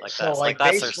shit shit! like So that. So, like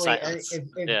like that's their basically, sentence.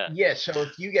 if Yeah. So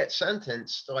if you get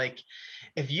sentenced, like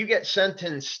if you get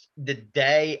sentenced the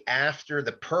day after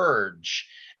the purge,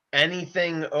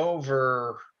 anything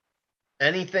over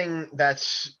anything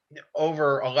that's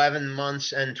over 11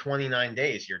 months and 29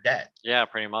 days, you're dead. Yeah,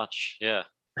 pretty much. Yeah.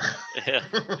 Yeah.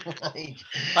 Like,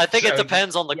 I think it so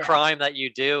depends on the yeah. crime that you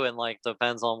do, and like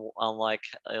depends on like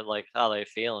how they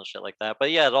feel and shit like that.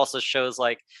 But yeah, it also shows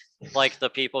like the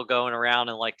people going around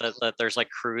and like that there's like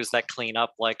crews that clean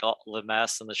up like all the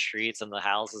mess in the streets and the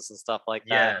houses and stuff like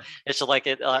that. Yeah. It's just like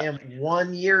it. And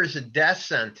 1 year is a death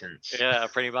sentence. Yeah,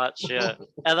 pretty much. Yeah,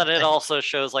 and then it also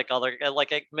shows like other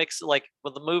like it mix like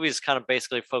with the movies kind of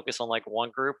basically focus on like one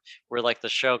group, where like the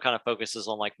show kind of focuses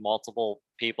on like multiple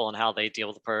people and how they deal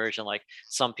with the purge, and like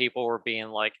some people were being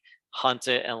like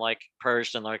hunted and like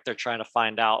purged, and like they're trying to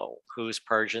find out who's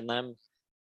purging them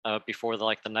before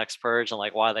the next purge, and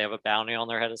like why they have a bounty on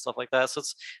their head and stuff like that. So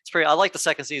it's pretty. I like the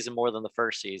second season more than the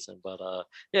first season, but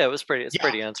yeah, it was pretty. It's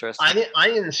pretty interesting. I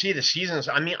didn't see the seasons.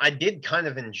 I mean, I did kind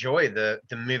of enjoy the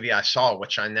movie I saw,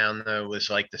 which I now know was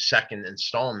like the second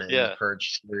installment in the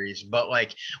Purge series. But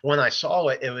like when I saw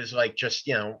it, it was like just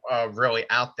a really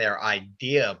out there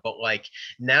idea. But like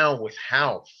now with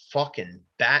how fucking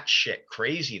batshit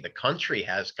crazy the country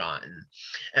has gotten,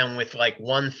 and with like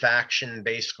one faction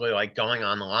basically like going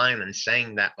online and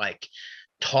saying that like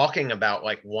talking about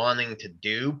like wanting to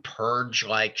do purge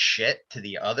like shit to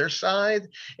the other side,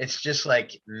 it's just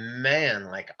like, man,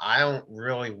 like I don't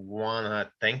really want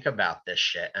to think about this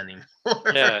shit anymore.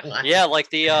 Yeah, like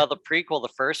the prequel, the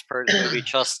first Purge movie,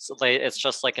 it's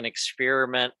just like an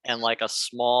experiment and like a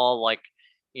small like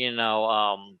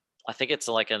I think it's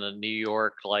like in a New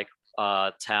York like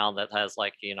town that has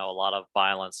like a lot of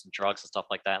violence and drugs and stuff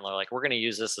like that, and they're like, we're going to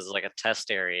use this as like a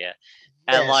test area.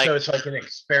 And like, so it's like an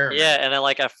experiment. Yeah, and then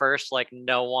like at first, like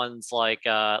no one's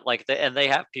and they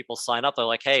have people sign up. They're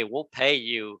like, "Hey, we'll pay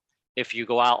you if you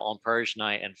go out on Purge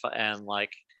night and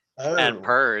and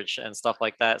purge and stuff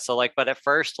like that." So like, but at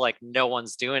first, like no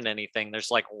one's doing anything.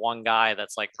 There's like one guy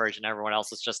that's like purging. Everyone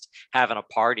else is just having a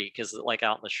party because like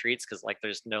out in the streets because like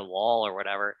there's no law or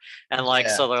whatever. And like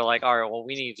so they're like, all right, well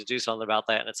we need to do something about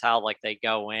that. And it's how like they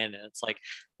go in, and it's like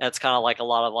that's kind of like a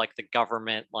lot of like the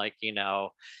government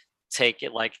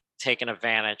taking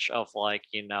advantage of like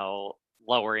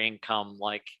lower income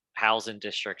like housing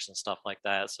districts and stuff like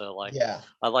that. So like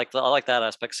I like that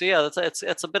aspect. So yeah,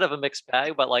 it's a bit of a mixed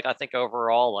bag, but like I think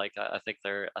overall like I think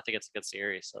it's a good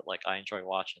series that like I enjoy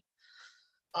watching.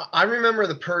 I remember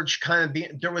the Purge kind of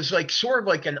being, there was like sort of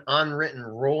like an unwritten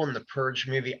rule in the Purge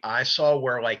movie I saw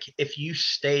where like if you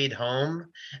stayed home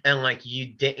and like you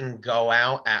didn't go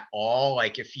out at all,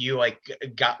 like if you like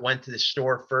went to the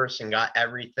store first and got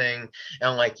everything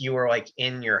and like you were like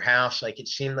in your house, like it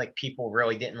seemed like people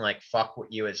really didn't like fuck with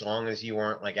you as long as you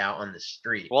weren't like out on the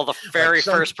street. Well, the very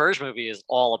first Purge movie is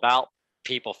all about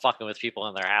people fucking with people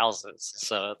in their houses,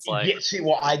 so it's like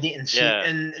I didn't see.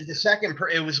 And the second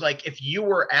it was like if you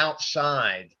were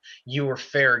outside you were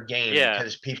fair game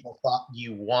because people thought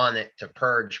you wanted to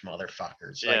purge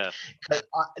motherfuckers.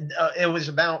 It was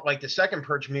about like the second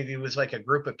Purge movie was like a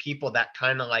group of people that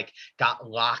kind of like got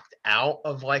locked out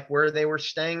of like where they were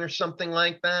staying or something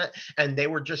like that, and they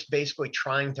were just basically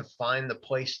trying to find the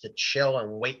place to chill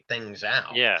and wait things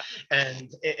out.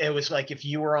 And it was like if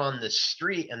you were on the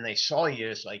street and they saw you,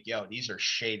 it's like, yo, these are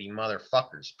shady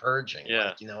motherfuckers purging.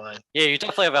 Like, you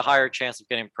definitely have a higher chance of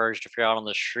getting purged if you're out on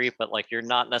the street, but like you're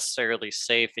not necessarily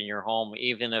safe in your home,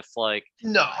 even if like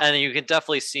and you can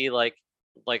definitely see like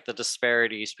like the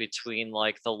disparities between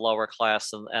like the lower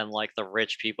class and like the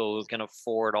rich people who can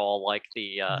afford all like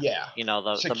the Yeah, you know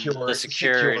the security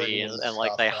security and like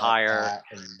stuff they like hire, that,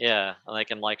 yeah, and they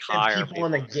can like and hire people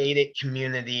in a people. gated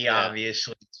community, Yeah,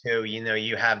 obviously too.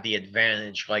 You have the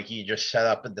advantage, like you just set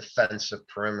up a defensive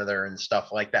perimeter and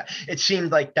stuff like that. It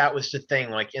seemed like that was the thing,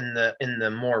 like in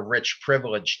the more rich,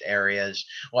 privileged areas,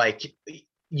 like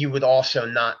you would also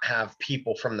not have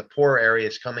people from the poor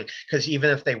areas coming, because even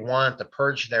if they want the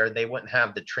purge there, they wouldn't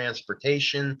have the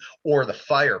transportation or the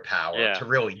firepower yeah, to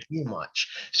really do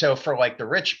much. So for like the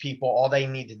rich people, all they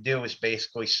need to do is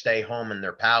basically stay home in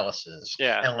their palaces,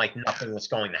 yeah, and like nothing was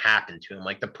going to happen to them.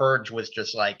 Like the purge was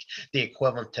just like the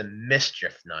equivalent to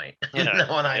mischief night. You yeah, know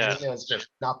what I yeah. mean? It was just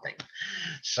nothing.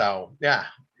 So yeah.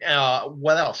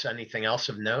 What else? Anything else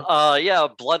of note? Yeah,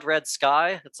 Blood Red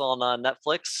Sky. It's on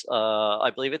Netflix. I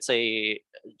believe it's a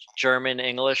German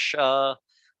English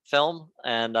film,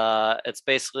 and it's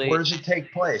Where basically does it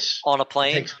take place? on a It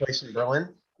plane. takes place in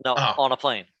Berlin. No, Oh, on a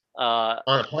plane. Uh,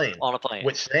 on a plane on a plane.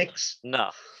 with snakes. No,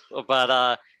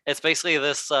 but it's basically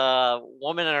this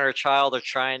woman and her child are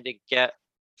trying to get.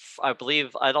 I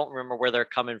believe I don't remember where they're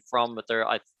coming from, but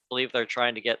I believe they're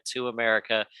trying to get to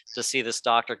America to see this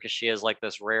doctor because she has like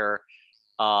this rare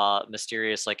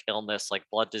mysterious like illness like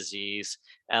blood disease,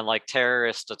 and like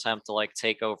terrorists attempt to like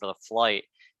take over the flight,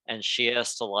 and she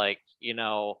has to like,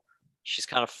 she's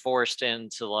kind of forced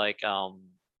into like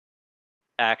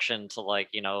action to like,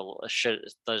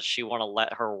 does she want to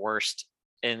let her worst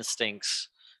instincts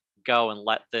go and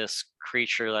let this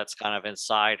creature that's kind of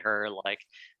inside her like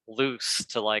loose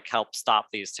to like help stop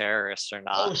these terrorists or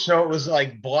not. Oh, so it was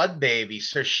like Blood Baby.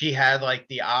 So she had like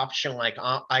the option, like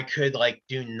I could like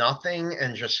do nothing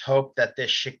and just hope that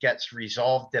this shit gets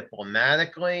resolved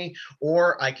diplomatically,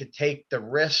 or I could take the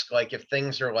risk. Like if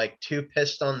things are like too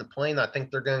pissed on the plane, I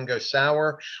think they're gonna go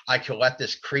sour. I could let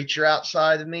this creature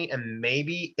outside of me, and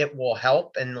maybe it will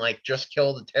help and like just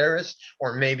kill the terrorists,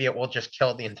 or maybe it will just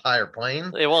kill the entire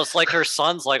plane. It was like her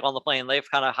son's like on the plane.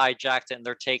 They've kind of hijacked it and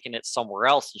they're taking it somewhere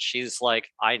else. And she's like,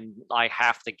 I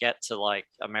have to get to like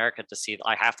America to see.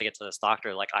 I have to get to this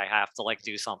doctor. Like I have to like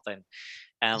do something.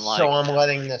 And So like, I'm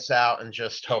letting this out and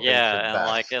just hoping for the yeah, and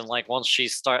best. like once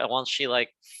she like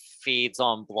feeds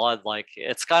on blood, like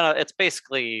it's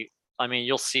basically. I mean,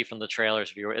 you'll see from the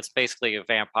trailers if you. It's basically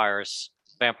vampires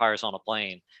on a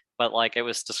plane. But like it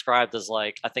was described as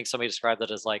like, I think somebody described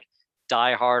it as like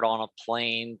Die Hard on a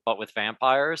plane, but with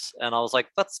vampires. And I was like,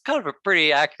 that's kind of a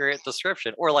pretty accurate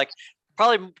description. Or like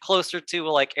probably closer to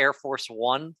like Air Force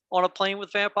One on a plane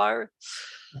with vampires.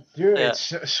 Dude, Yeah. it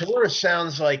sort of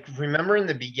sounds like, remember in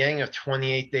the beginning of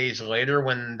 28 Days Later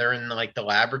when they're in like the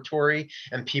laboratory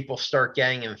and people start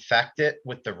getting infected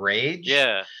with the rage?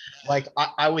 Yeah. Like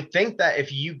I would think that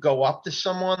if you go up to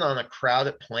someone on a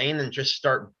crowded plane and just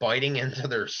start biting into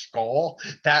their skull,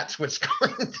 that's what's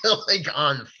going to like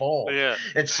unfold. Yeah.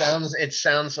 It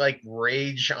sounds like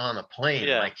rage on a plane.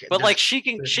 Yeah. Like But like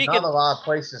there's not a lot of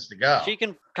places to go. she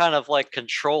can kind of like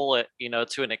control it,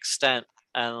 to an extent.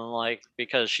 And like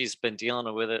because she's been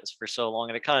dealing with it for so long,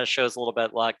 and it kind of shows a little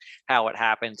bit like how it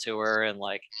happened to her, and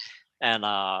like and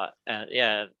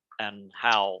yeah, and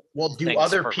how Well, do things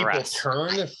other people progress.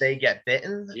 turn if they get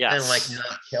bitten and like Yes.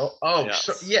 not kill? Oh,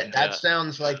 so Yes. yeah, that Yeah.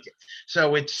 sounds like,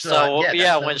 so it's So yeah, that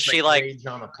yeah, when sounds she like like rage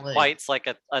on a plane. fights like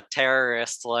a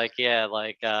terrorist, like yeah,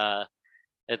 like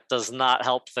it does not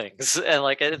help things. And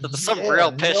like some Yeah,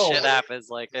 real piss no, shit happens.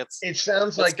 Like it sounds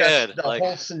it's like that's good. the Like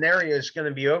whole scenario is going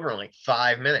to be over in like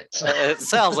 5 minutes. it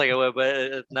sounds like it would,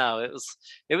 but no,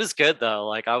 it was good though.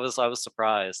 Like I was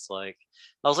surprised. Like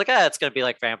I was like, it's gonna be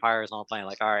like vampires on a plane.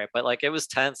 Like all right, but like it was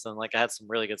tense and like I had some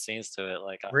really good scenes to it.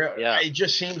 Like Real, yeah. it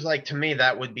just seems like to me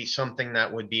that would be something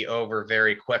that would be over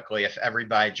very quickly if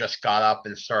everybody just got up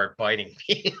and started biting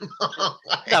people.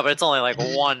 No, but it's only like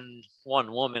one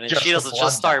woman, and she Just a doesn't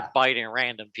just start bloodbath. biting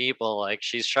random people. Like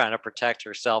she's trying to protect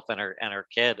herself and her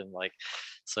kid, and like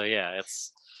so yeah,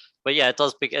 but yeah, it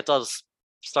does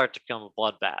start to become a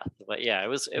bloodbath. But yeah,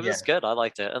 it Yeah. was good. I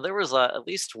liked it, and there was at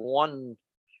least one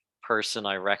person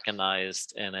I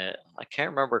recognized in it. I can't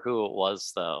remember who it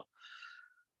was though.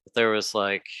 But there was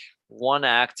like one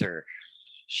actor.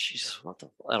 She's what the,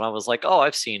 and I was like, oh,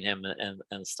 I've seen him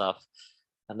and stuff.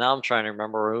 And now I'm trying to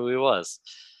remember who he was.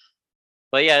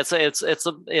 But yeah, it's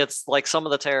like some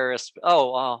of the terrorists. I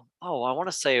want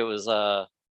to say it was a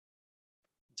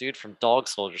dude from Dog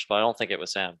Soldiers, but I don't think it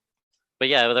was him. But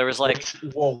yeah, there was like,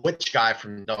 Which guy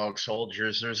from Dog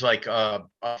Soldiers? There's like a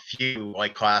few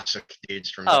like classic dudes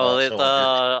from oh, Dog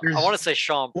Soldiers. I want to say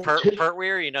Sean Two-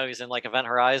 Pertwee. He's in like Event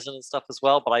Horizon and stuff as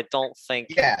well. But I don't think.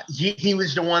 Yeah, he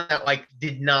was the one that like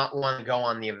did not want to go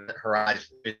on the Event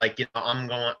Horizon. Like, I'm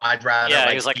going. I'd rather Yeah,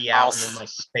 he was like, be out in my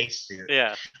spacesuit.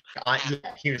 Yeah.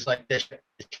 He was like this.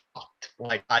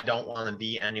 Like, I don't want to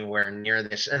be anywhere near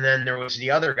this. And then there was the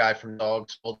other guy from Dog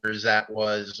Soldiers that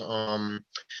was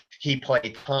he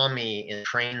played Tommy in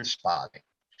Train Spotting.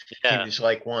 Yeah. He was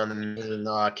like one of the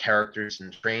main characters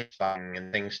in Train Spotting,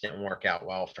 and things didn't work out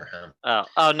well for him.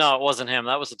 Oh no, it wasn't him.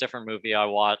 That was a different movie I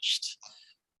watched.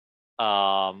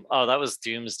 That was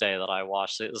Doomsday that I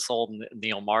watched. This old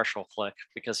Neil Marshall flick,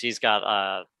 because he's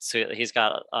got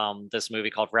this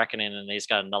movie called Reckoning, and he's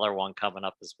got another one coming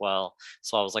up as well.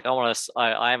 So I was like,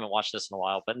 I haven't watched this in a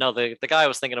while. But no, the guy I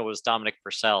was thinking of was Dominic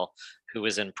Purcell, who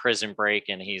was in Prison Break,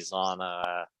 and he's on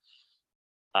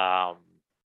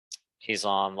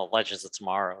the Legends of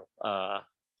Tomorrow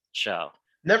show.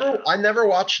 I never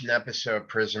watched an episode of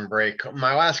Prison Break.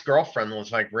 My last girlfriend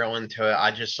was like real into it. I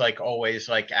just like always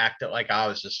like acted like I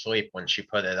was asleep when she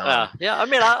put it on. Yeah. I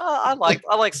mean, I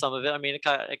like some of it. I mean, it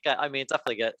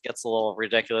definitely gets a little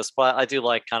ridiculous, but I do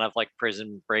like kind of like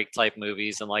Prison Break type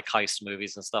movies and like heist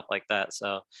movies and stuff like that.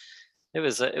 So it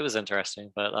was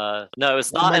interesting, but no,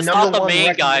 it's not. It's not the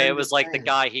main guy. It was like the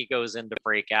guy he goes in to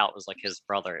break out was like his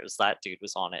brother. It was that dude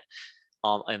was on it.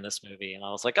 In this movie, and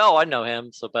I was like, oh, I know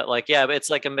him. So, but like, yeah,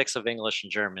 it's like a mix of English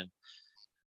and German,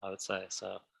 I would say.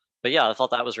 So, but yeah, I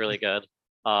thought that was really good.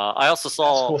 I also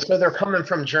saw. Cool. So they're coming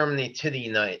from Germany to the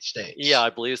United States. Yeah, I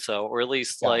believe so, or at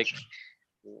least like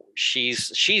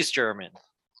she's German,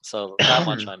 so that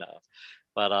much I know.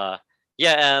 But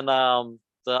yeah, and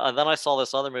then I saw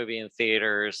this other movie in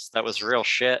theaters that was real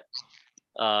shit.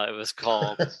 It was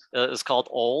called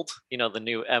Old. The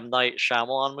new M. Night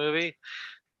Shyamalan movie.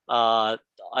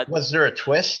 Was there a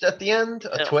twist at the end?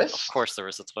 Twist? Of course there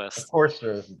was a twist. Of course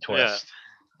there was a twist. Yeah.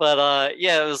 But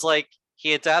yeah, it was like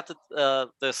he adapted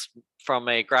this from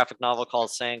a graphic novel called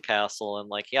Sandcastle, and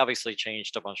like he obviously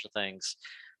changed a bunch of things,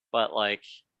 but like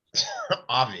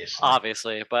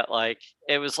obviously, but like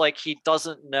it was like he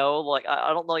doesn't know. Like I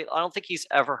don't know. I don't think he's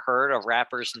ever heard a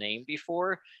rapper's name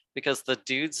before, because the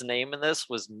dude's name in this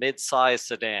was Mid-Size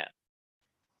Sedan.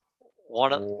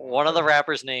 One of the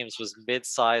rappers' names was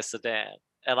Mid-Size Sedan,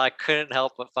 and I couldn't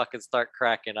help but fucking start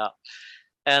cracking up.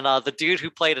 And the dude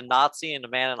who played a Nazi in The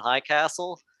Man in High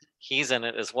Castle, he's in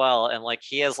it as well. And like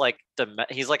he has like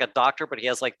he's like a doctor, but he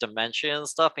has like dementia and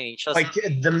stuff. And he just like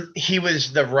he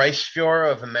was the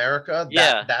Reichsfuhrer of America.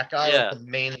 That guy, like the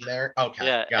main American. Okay,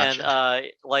 yeah, gotcha.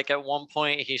 And like at one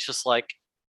point he's just like,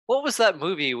 "What was that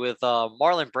movie with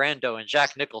Marlon Brando and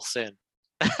Jack Nicholson?"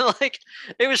 Like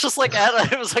it was just like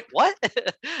it was like, what?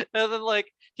 And then like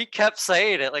he kept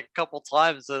saying it like a couple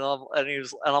times, and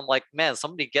I'm like, man,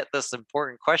 somebody get this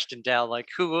important question down. Like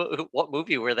what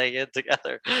movie were they in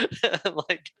together?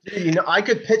 Like, I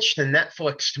could pitch to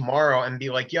Netflix tomorrow and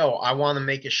be like, yo, I want to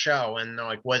make a show, and they're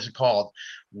like, what's it called?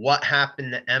 What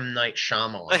Happened to M. Night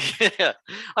Shyamalan? Yeah,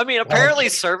 I mean, apparently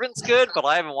Servant's good, but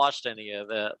I haven't watched any of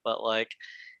it. But like,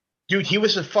 dude, he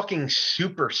was a fucking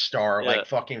superstar like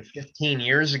fucking 15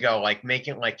 years ago, like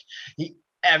making like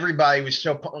everybody was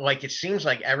so like, it seems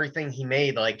like everything he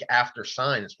made like after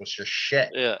Signs was just shit.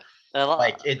 Yeah. And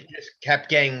like it just kept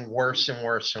getting worse and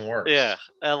worse and worse. Yeah.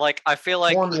 And like I feel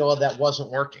like formula that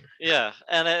wasn't working. Yeah.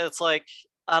 And it's like,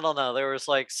 I don't know, there was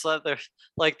like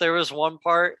there was one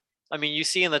part, I mean, you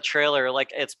see in the trailer,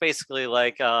 like it's basically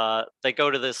like they go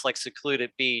to this like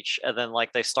secluded beach, and then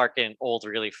like they start getting old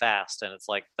really fast, and it's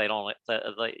like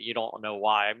you don't know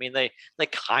why. I mean, they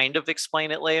kind of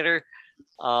explain it later,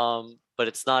 but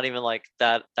it's not even like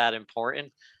that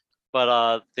important.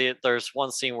 But there's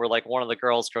one scene where like one of the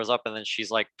girls grows up, and then she's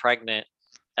like pregnant,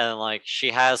 and like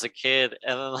she has a kid,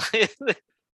 and then like,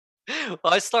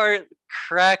 I start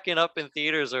cracking up in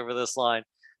theaters over this line.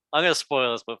 I'm gonna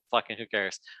spoil this, but fucking who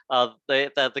cares?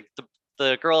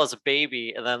 The girl has a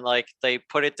baby, and then like they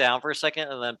put it down for a second,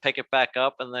 and then pick it back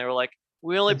up, and they were like,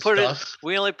 we only put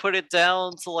it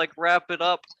down to like wrap it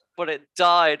up, but it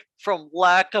died from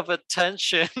lack of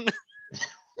attention.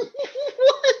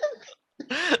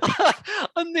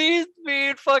 And me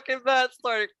and fucking Matt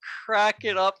started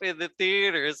cracking up in the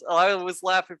theaters. I was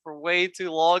laughing for way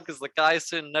too long because the guy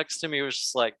sitting next to me was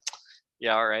just like,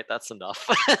 yeah, all right, that's enough.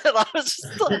 And I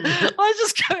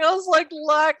was like,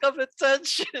 lack of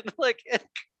attention. Like,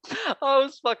 I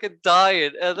was fucking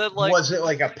dying. And then like, was it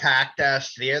like a packed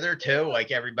ass theater too?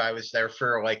 Like everybody was there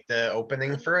for like the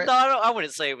opening for it? No, I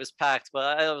wouldn't say it was packed,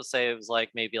 but I would say it was like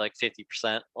maybe like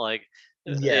 50%. Like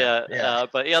Yeah, yeah.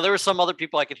 But yeah, there were some other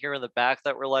people I could hear in the back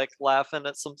that were like laughing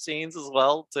at some scenes as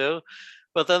well too.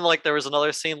 But then like there was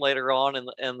another scene later on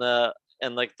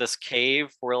in like this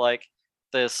cave where like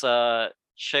this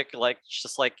chick like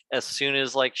just like as soon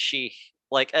as like she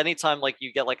like anytime like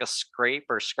you get like a scrape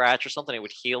or scratch or something, it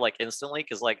would heal like instantly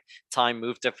because like time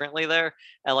moved differently there.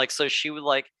 And like so she would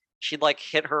like she'd like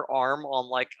hit her arm on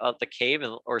like the cave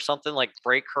or something, like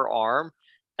break her arm,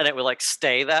 and it would like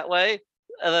stay that way.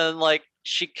 And then like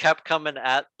she kept coming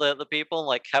at the people and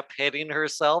like kept hitting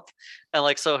herself, and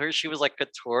like so her she was like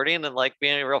contorting and like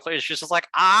being real funny. She was just like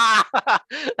ah,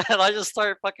 and I just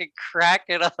started fucking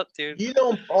cracking up, dude. You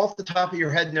don't off the top of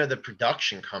your head know the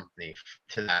production company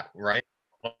to that, right?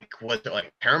 Like was it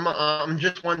like Paramount? I'm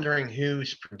just wondering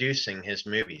who's producing his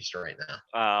movies right now.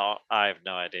 Oh, I have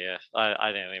no idea.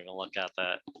 I didn't even look at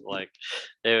that. Like,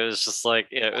 it was just like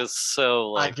it was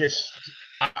so I like just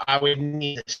I would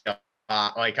need to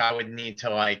like I would need to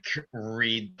like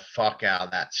read the fuck out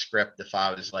of that script if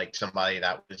I was like somebody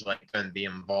that was like going to be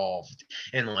involved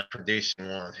in like producing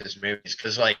one of his movies,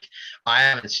 because like I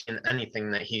haven't seen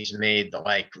anything that he's made that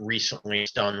like recently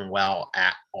is done well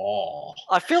at all.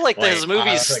 I feel like his Like I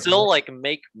movies was like, still like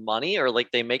make money or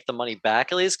like they make the money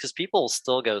back at least because people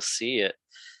still go see it.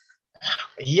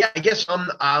 yeah, I guess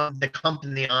the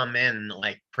company I'm in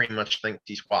like pretty much thinks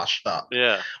he's washed up.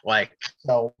 Yeah. Like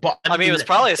so, but I mean, it was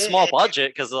probably a small it,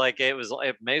 budget because like it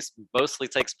mostly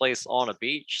takes place on a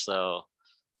beach, so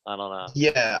I don't know.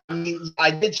 yeah, I mean, I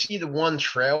did see the one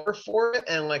trailer for it,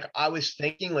 and like I was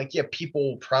thinking, like, yeah, people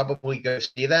will probably go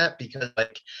see that because,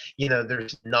 like,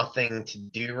 there's nothing to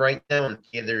do right now, and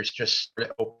theaters just sort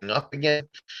of opening up again,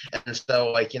 and so,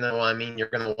 like, I mean, you're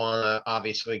gonna want to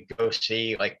obviously go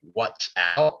see like what's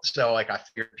out. So, like, I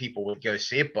figured people would go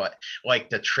see it, but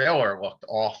like the trailer looked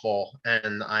awful,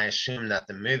 and I assumed that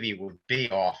the movie would be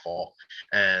awful,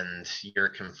 and you're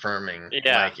confirming,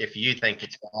 Yeah. like, if you think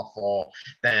it's awful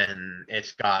then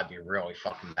it's gotta be really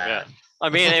fucking Yeah. bad. I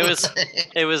mean,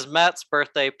 it was Matt's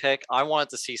birthday pick. I wanted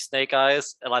to see Snake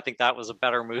Eyes, and I think that was a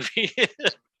better movie.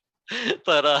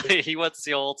 But he went to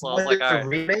see old, so I was Was like, it all a right.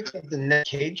 remake of the Nick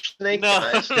Cage Snake No,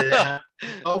 Eyes? Did it no, have...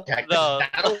 Okay, no.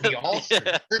 that would be awesome.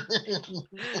 Yeah.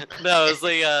 No, it was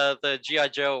the GI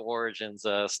Joe Origins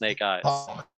Snake Eyes.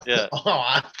 Oh, Yeah,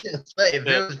 I was gonna say if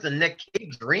yeah, it was the Nick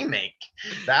Cage remake,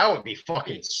 that would be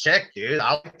fucking sick, dude.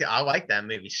 I like that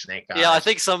movie Snake Eyes. yeah. I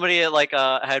think somebody like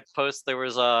had posted there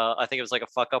was I think it was like a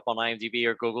fuck up on IMDb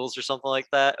or Google's or something like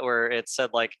that where it said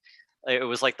like it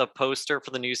was like the poster for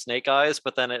the new Snake Eyes,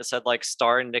 but then it said like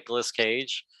starring Nicolas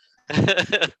Cage.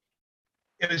 It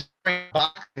was a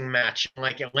boxing match in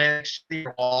like Atlantic City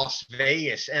or Las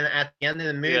Vegas. And at the end of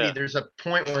the movie, Yeah. there's a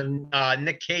point when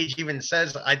Nick Cage even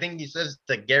says, I think he says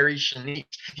to Gary Sinise,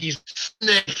 he's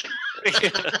Snake.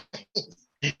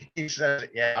 He says,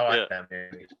 yeah, I like Yeah. that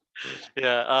movie.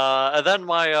 Yeah, and then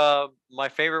my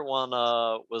favorite one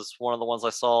was one of the ones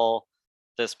I saw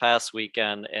this past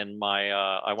weekend. In my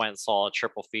I went and saw a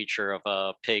triple feature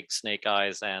of Pig, Snake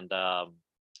Eyes, and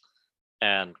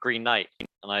Green Knight,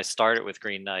 and I started with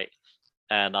Green Knight,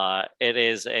 and it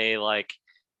is a like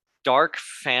dark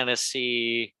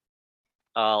fantasy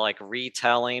like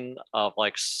retelling of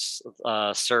like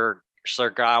Sir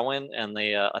Gawain and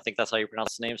the I think that's how you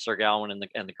pronounce the name, Sir Gawain and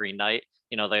the Green Knight.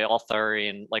 The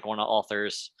Arthurian, like one of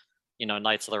authors,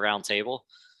 Knights of the Round Table,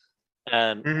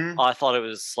 and Mm-hmm. I thought it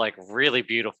was like really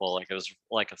beautiful. Like it was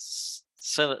like a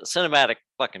cinematic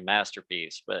fucking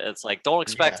masterpiece. But it's like don't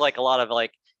expect Yeah. like a lot of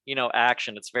like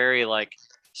action. It's very like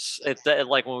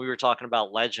like when we were talking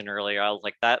about Legend earlier. I was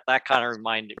like that kind of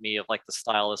reminded me of like the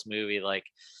style of this movie, like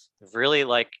really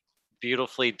like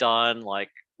beautifully done, like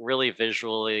really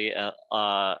visually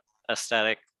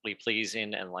aesthetically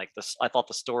pleasing, and like this I thought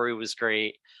the story was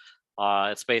great.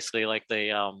 It's basically like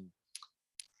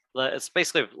it's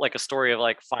basically like a story of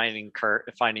like finding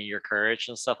your courage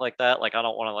and stuff like that. Like I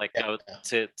don't want to like Yeah. go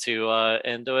to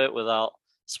into it without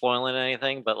spoiling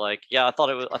anything, but like yeah, I thought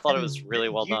it was really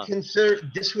well Do you done. consider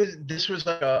this was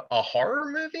like a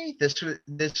horror movie? This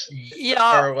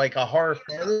Yeah, or like a horror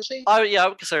fantasy? I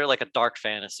would consider it like a dark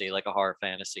fantasy, like a horror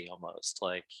fantasy almost.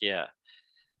 Like yeah,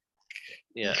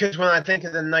 yeah, Because when I think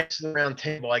of the Knights of the Round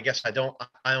Table, I guess I don't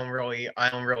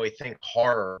really think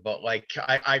horror, but like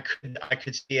I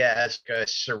could see it as like a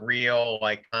surreal,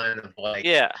 like kind of like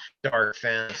yeah, dark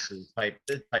fantasy type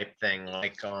thing.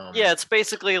 Like yeah. It's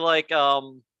basically like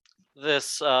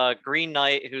this Green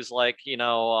Knight who's like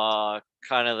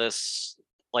kind of this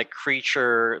like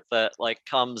creature that like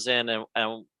comes in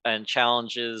and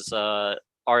challenges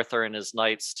Arthur and his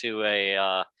knights to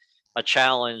a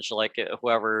challenge, like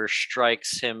whoever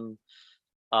strikes him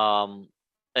um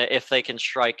if they can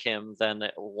strike him, then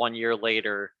 1 year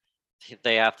later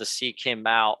they have to seek him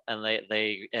out, and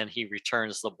and he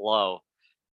returns the blow.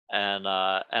 And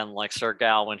like Sir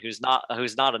Gawain, who's not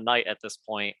a knight at this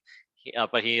point,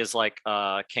 but he is like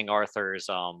King Arthur's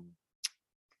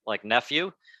like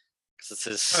nephew, because it's Oh,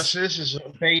 his. so this is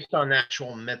based on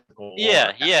actual mythical Yeah,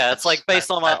 lore. yeah, it's like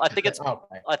based on That- I think it's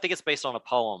okay. based on a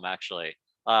poem, actually.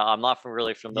 I'm not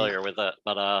really Yeah. familiar with it,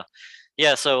 but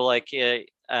yeah. So like,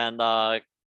 and the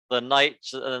knight,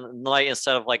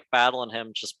 instead of like battling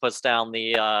him, just puts down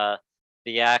the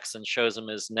axe and shows him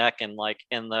his neck, and like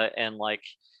in like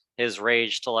his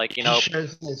rage to, like, He shows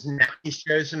him his neck. He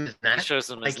shows him his he neck. shows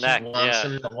him his Like neck. he wants Yeah,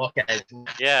 him to look at his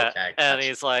neck. yeah, Okay, and gotcha.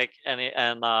 he's like,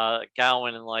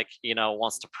 Gawain, and like,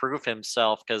 wants to prove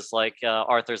himself, because like,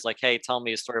 Arthur's like, hey, tell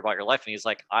me a story about your life, and he's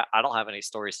like, I don't have any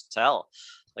stories to tell.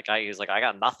 Like, he's like, I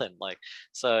got nothing. Like,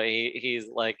 so he's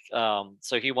like,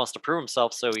 so he wants to prove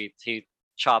himself, so he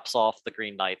chops off the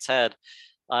Green Knight's head.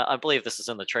 I believe this is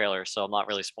in the trailer, so I'm not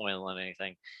really spoiling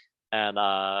anything.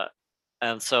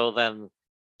 And so then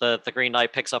the Green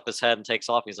Knight picks up his head and takes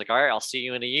off. He's like, all right, I'll see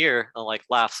you in a year, and like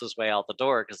laughs his way out the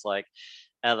door, because like,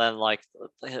 and then like,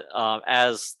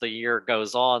 as the year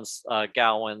goes on,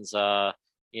 Gawain's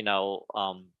you know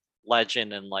um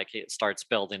legend, and like it starts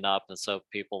building up, and so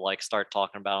people like start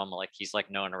talking about him, like he's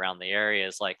like known around the area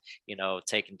as like,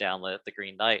 taking down the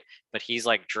Green Knight. But he's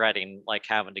like dreading like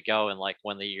having to go, and like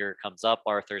when the year comes up,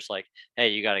 Arthur's like, hey,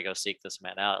 you got to go seek this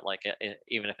man out, like,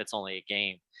 even if it's only a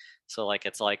game. So like,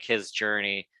 it's like his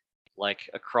journey, like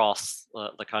across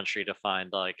the country, to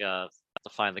find like, to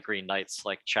find the Green Knight's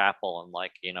like chapel, and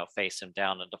like, face him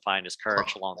down, and to find his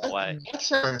courage along the way. That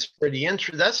sounds pretty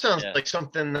interesting. That sounds Yeah. like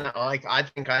something that like I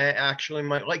think I actually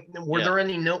might like. Were Yeah. there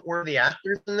any noteworthy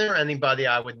actors in there? Anybody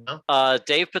I would know?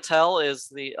 Dave Patel is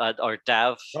the or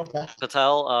Dav Okay.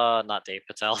 Patel, not Dave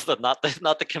Patel, not the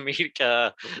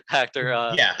comedic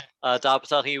actor. Yeah. Dav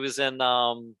Patel. He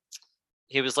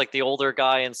was like the older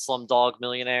guy in Slumdog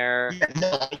Millionaire. Yeah,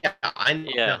 no, yeah, I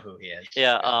know Yeah. who he is.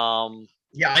 Yeah.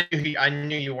 Yeah, I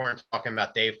knew you weren't talking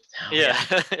about Dave. Yeah.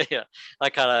 Yeah. I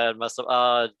kind of messed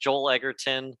up. Joel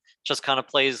Egerton just kind of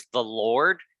plays the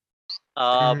Lord.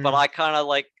 But I kind of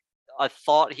like, I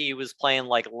thought he was playing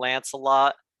like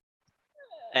Lancelot,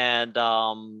 and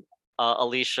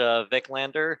Alicia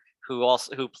Vikander,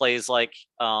 who plays like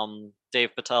Dave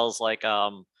Patel's like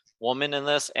woman in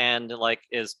this, and like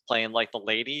is playing like the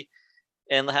lady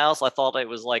in the house. I thought it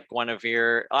was like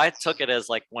Guinevere. I took it as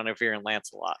like Guinevere and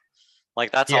Lancelot.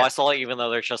 Like, that's how Yeah. I saw it, even though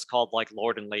they're just called like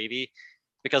Lord and Lady.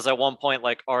 Because at one point,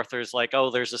 like, Arthur's like,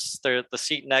 oh, the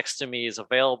seat next to me is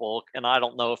available, and I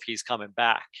don't know if he's coming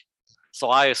back. So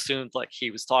I assumed like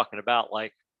he was talking about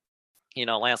like,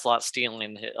 Lancelot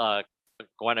stealing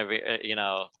Guinevere,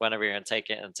 Guinevere, and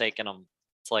taking him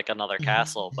to like another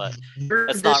castle, but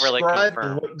it's not really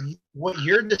confirmed. What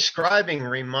you're describing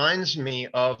reminds me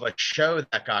of a show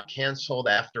that got canceled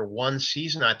after one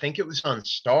season. I think it was on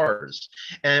Stars,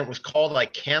 and it was called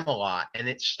like Camelot, and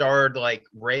it starred like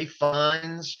Ray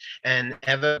Fiennes and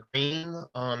Eva Green.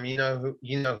 You know who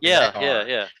Yeah, they yeah, are.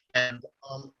 yeah. And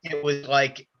it was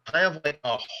like kind of like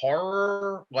a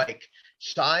horror, like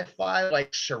sci-fi,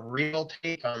 like surreal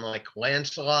take on like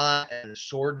Lancelot and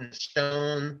Sword and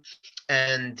Stone,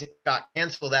 and got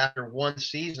canceled after one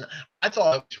season. I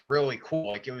thought it was really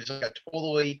cool. Like it was like a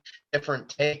totally different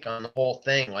take on the whole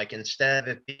thing. Like instead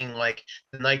of it being like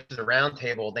the Knights of the Round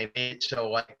Table, they made it so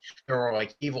like there were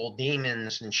like evil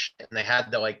demons and shit, and they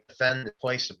had to like defend the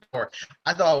place of power.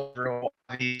 I thought it was real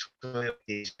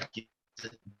obvious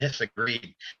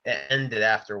disagreed. It ended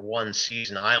after one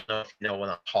season. I don't know if you know what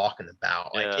I'm talking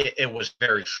about. Like Yeah. it was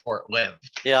very short lived.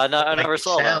 Yeah, I Like, never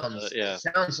saw that. sounds, Yeah, it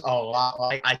sounds a lot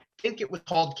like I think it was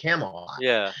called Camelot.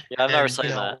 yeah, I've never And seen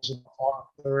that. it was an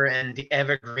author and the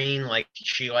Evergreen, like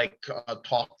she like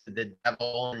talked to the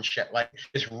devil and shit. Like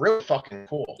it's really fucking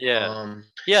cool. Yeah.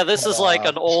 Yeah, this is like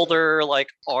an uh, older like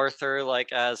Arthur,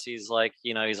 like as he's like,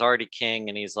 he's already king,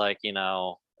 and he's like,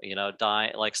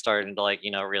 dying, like starting to like,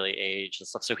 really age and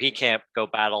stuff. So he can't go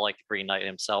battle like the Green Knight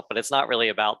himself, but it's not really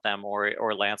about them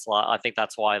or Lancelot. I think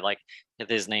that's why like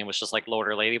his name was just like Lord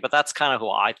or Lady, but that's kind of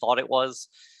who I thought it was.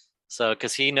 So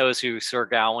because he knows who Sir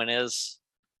Gawain is,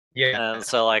 yeah. and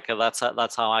so like that's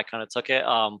how I kind of took it.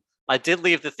 I did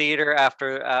leave the theater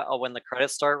after when the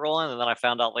credits start rolling, and then I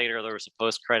found out later there was a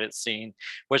post-credit scene,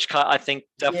 which I think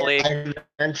definitely.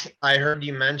 Yeah, I heard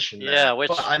you mention that. Yeah, which,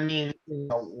 but I mean,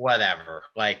 whatever.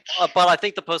 Like, but I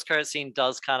think the post-credit scene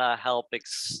does kind of help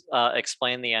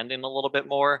explain the ending a little bit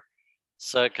more.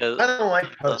 So because I don't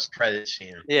like post-credit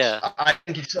scenes. yeah, I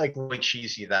think it's like really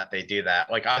cheesy that they do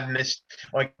that. Like I've missed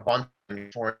like a bunch of them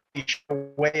before. You should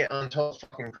wait until the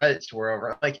fucking credits were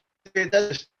over. Like, dude,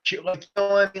 that's like, you know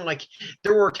what I mean? Like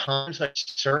there were times like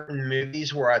certain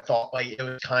movies where I thought like it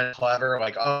was kind of clever.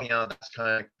 Like, oh, you know, that's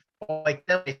kind of like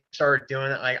then they started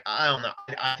doing it. Like I don't know.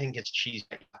 I think it's cheesy.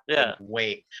 yeah.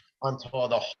 Wait until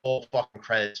the whole fucking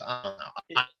credits. I don't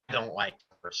know. I don't like it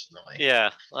personally. Yeah,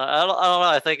 I don't know.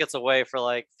 I think it's a way for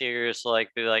like theaters to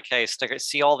like be like, hey,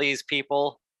 see all these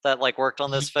people that like worked on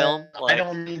this Yeah, film. I Like,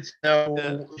 don't need to yeah,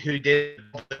 know who did.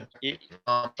 you,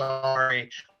 I'm sorry.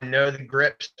 I know the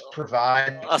grips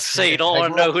provide I'll say you don't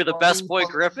want to know integral who the best funds. boy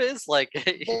grip is. Like,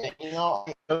 Yeah, you know,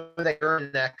 I know that you're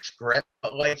an next grip,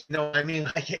 but like, you know what I mean?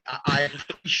 Like, I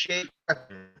appreciate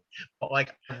gripping, but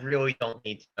like, I really don't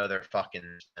need to know their fucking.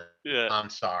 yeah,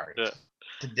 I'm sorry yeah.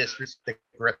 to disrespect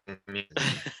the gripping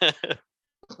community.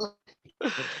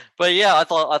 But yeah, I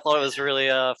thought it was really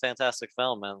a fantastic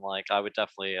film, and like I would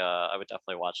definitely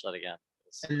watch that again.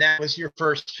 And that was your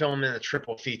first film in a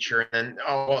triple feature, and then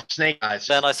well, Snake Eyes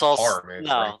Then is I a saw horror movie,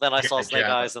 right? then I You saw gotta Snake jab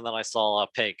it. Eyes, and then I saw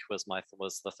Pig was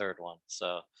the third one.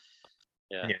 So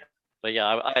yeah, Yeah. but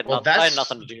yeah, Well, I had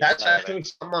nothing to do with that's Saturday. actually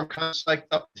something I'm kind of psyched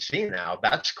up to see now.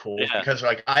 That's cool Yeah, because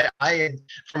like I had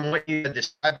from what you had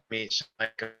described to me, it's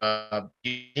like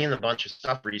you've seen a bunch of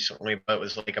stuff recently, but it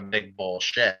was like a big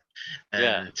bullshit.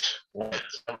 yeah. And like,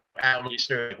 so at least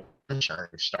there's one shining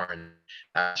star, and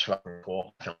that's fucking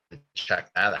cool. Check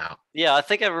that out. Yeah, I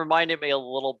think it reminded me a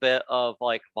little bit of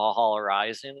like Valhalla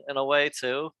Rising in a way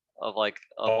too, Oh,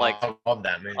 I love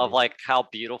that of movie. like how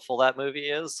beautiful that movie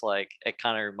is. Like it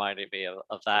kind of reminded me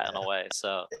of that in a Yeah. way.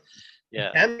 So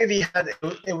yeah, That movie had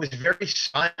it was very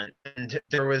silent, and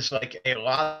there was like a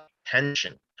lot of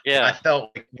tension. I yeah,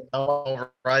 felt like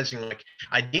rising, like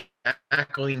I didn't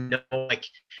actually know, like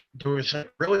there was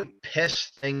like really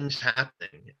pissed things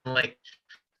happening, like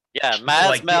yeah. people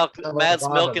like didn't have like a Mads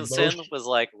lot of emotion. Milkinson was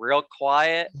like real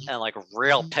quiet and like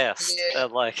real pissed Yeah,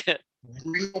 and like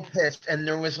real pissed, and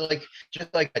there was like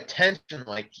just like a tension,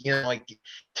 like you know, like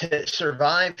to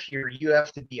survive here you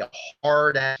have to be a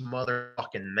hard ass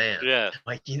motherfucking man, yeah,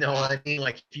 like you know what I mean,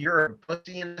 like if you're a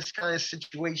pussy in this kind of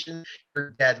situation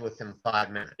you're dead within 5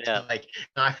 minutes, yeah. like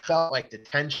and I felt like the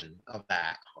tension of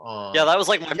that. Yeah, that was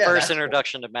like my Yeah, first that's cool.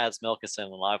 introduction to Mads Mikkelsen,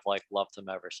 and I've like loved him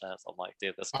ever since. I'm like,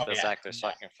 dude, Oh this yeah, actor's yeah.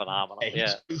 fucking phenomenal.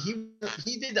 Yeah, Yeah,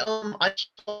 he did I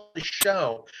saw the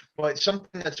show, but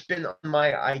something that's been on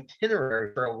my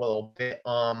itinerary for a little bit.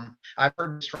 I've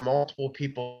heard this from multiple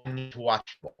people who need to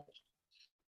watch both,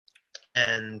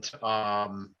 and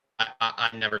I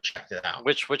never checked it out.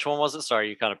 which one was it? Sorry,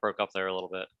 you kind of broke up there a little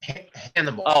bit.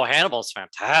 Hannibal. Oh, Hannibal's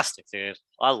fantastic, dude.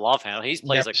 I love Hannibal. He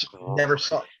plays Never, a never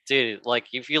saw. dude. Like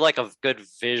if you like a good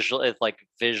visual, it's like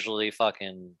visually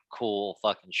fucking cool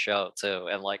fucking show too,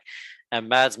 and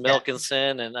Mads Yeah,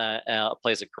 Mikkelsen and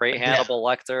plays a great yeah. Hannibal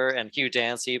Lecter, and Hugh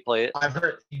Dancy I've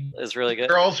heard is really good.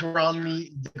 girls were on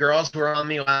me. The girls were on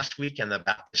me last weekend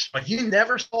about this. Like, you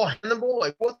never saw Hannibal?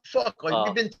 Like, what the fuck? Like,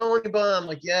 we've Oh been telling you about it. I'm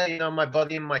like, yeah, you know, my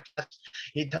buddy and my cats,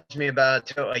 he tells me about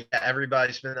it too. Like, yeah,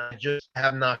 everybody's been. I just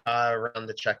have not got around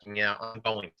to checking it out. I'm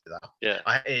going to though. yeah,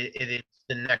 It is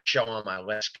the next show on my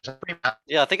list.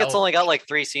 yeah. I think it's only got like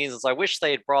 3 seasons. I wish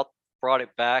they had brought it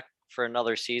back for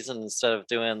another season instead of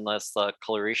doing this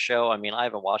Clarice show. I mean, I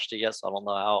haven't watched it yet, so I don't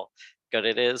know how good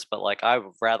it is, but like I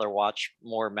would rather watch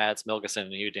more Mads Mikkelsen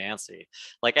and Hugh Dancy.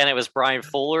 Like, and it was Brian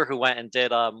Fuller who went and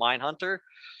did Mindhunter.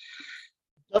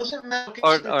 Doesn't Malcolm,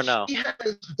 Or no,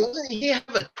 doesn't he have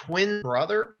a twin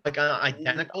brother, like an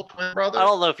identical twin brother? I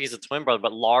don't know if he's a twin brother,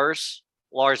 but Lars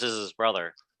is his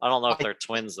brother. I don't know if they're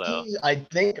twins though.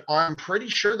 I'm pretty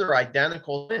sure they're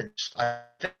identical twins. I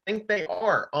think they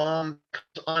are.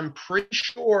 I'm pretty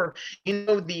sure you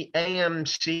know the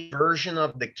AMC version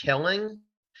of The Killing.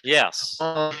 Yes.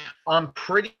 I'm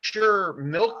pretty sure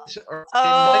Milk or it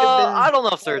might have been. I don't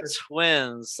know if they're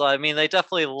twins. I mean, they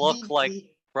definitely look like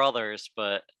brothers,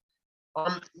 but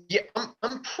Yeah,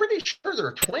 I'm pretty sure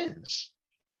they're twins.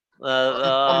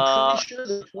 I'm pretty sure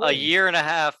they're a twins. year and a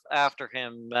half after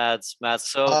him, Mads.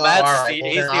 So Oh, Mads, all right.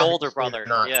 Well, he's then the older obviously brother. they're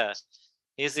not. Yeah,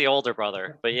 he's the older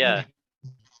brother. But yeah,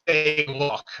 They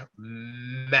look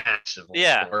massively.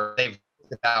 Yeah. Or they've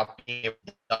about being able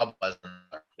to dub as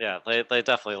yeah, they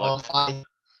definitely look. I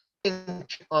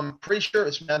think I'm pretty sure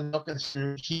it's Matt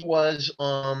Wilkinson. He was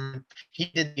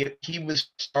he was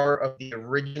star of the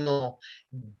original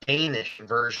Danish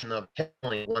version of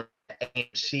Killing when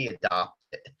AMC adopted.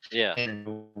 Yeah, And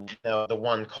the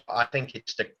one I think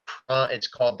it's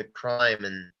called The Crime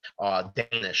in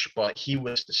Danish, but he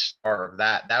was the star of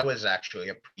that. That was actually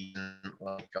a pretty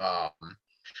like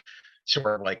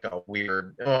sort of like a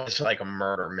weird, it's like a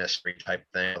murder mystery type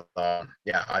thing.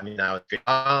 Yeah, I mean that was good.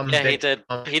 Yeah, he Big did.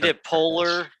 He did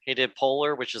Polar. He did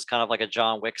Polar, which is kind of like a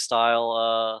John Wick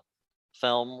style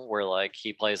film where like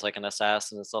he plays like an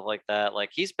assassin and stuff like that. Like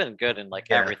he's been good in like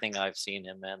Yeah, everything I've seen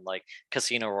him in. Like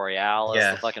Casino Royale as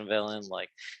the yeah. fucking villain. Like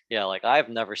yeah, like I've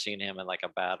never seen him in like a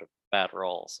bad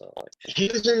role. So like He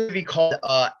was in a movie called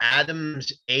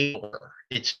Adam's Abler.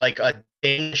 It's like a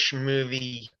Danish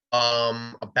movie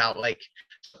about like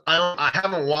I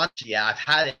haven't watched it yet. I've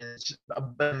had it. And it's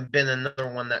been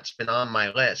another one that's been on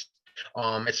my list.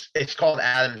 It's called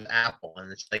Adam's Apple,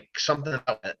 and it's like something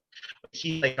about it.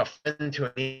 He's like a friend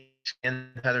to a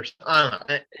skinhead or something. I don't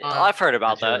know. I've heard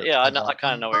about that. Yeah, I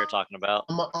kind of know what you're I'm, talking about.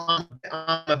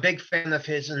 I'm a big fan of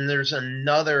his, and there's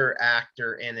another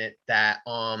actor in it that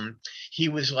he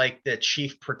was like the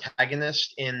chief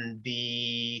protagonist in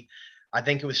I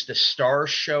think it was the Star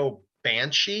Show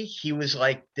Banshee. He was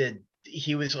like the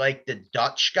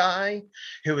Dutch guy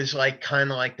who was like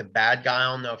kind of like the bad guy.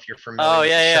 I don't know if you're familiar Oh with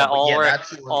the yeah, show, yeah. but yeah,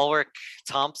 that's Ulrich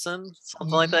Thompson,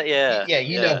 something like that. Yeah, yeah,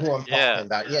 you know who I'm yeah. talking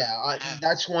about. Yeah,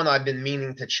 that's one I've been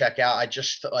meaning to check out. I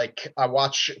just like I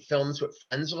watch films with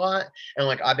friends a lot, and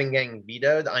like I've been getting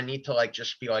vetoed. I need to like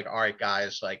just be like, all right,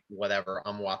 guys, like whatever.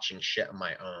 I'm watching shit on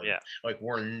my own. Yeah. Like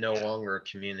we're no longer a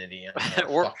community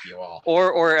anymore. Fuck you all.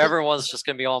 Or everyone's just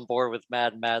gonna be on board with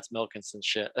Mads Mikkelsen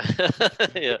shit.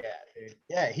 Yeah.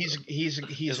 Yeah, he's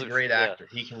a great actor.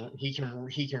 He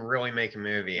can really make a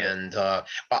movie. Yeah. And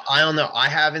but I don't know. I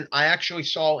actually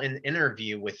saw an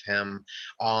interview with him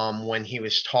when he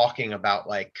was talking about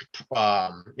like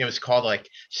it was called like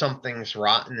Something's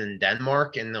Rotten in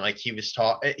Denmark, and like he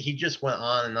just went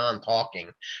on and on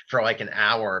talking for like an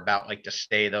hour about like the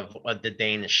state of the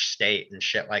Danish state and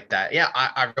shit like that. Yeah,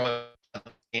 I really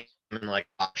like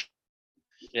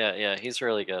Yeah, he's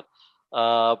really good.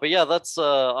 But yeah, that's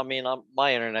I mean,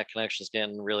 my internet connection is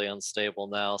getting really unstable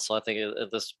now, so I think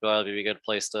this would probably be a good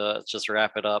place to just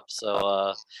wrap it up.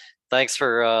 So thanks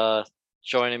for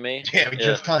joining me. Yeah, we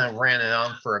just kind of ran it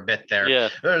on for a bit there. Yeah.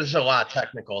 There's a lot of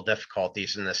technical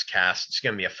difficulties in this cast. It's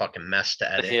gonna be a fucking mess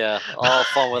to edit. Yeah, I'll have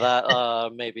fun with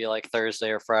that. Maybe like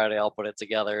Thursday or Friday, I'll put it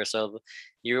together. So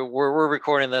we're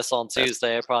recording this on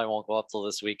Tuesday. I probably won't go up till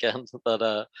this weekend,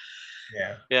 but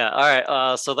yeah. All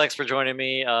right. So thanks for joining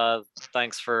me.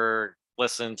 Thanks for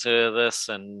listening to this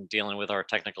and dealing with our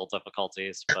technical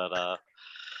difficulties. But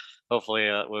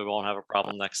hopefully we won't have a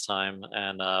problem next time,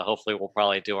 and hopefully we'll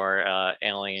probably do our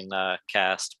Alien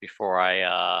cast before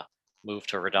I move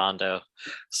to Redondo.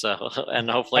 So and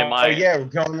hopefully yeah, we're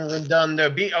going to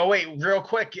Redondo Beach. Oh wait, real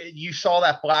quick, you saw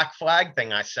that black flag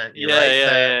thing I sent you, right?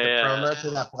 The promo to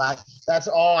that black. That's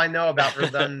all I know about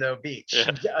Redondo Beach.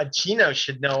 Chino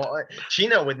should know.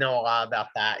 Chino would know a lot about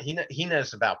that. He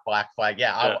knows about black flag.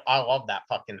 Yeah, I love that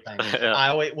fucking thing.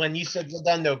 When you said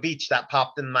Redondo Beach, that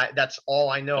popped in my. That's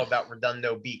all I know about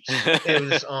Redondo Beach.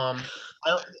 It was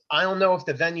I don't know if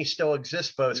the venue still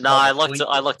exists, but no, I looked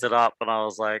it up and I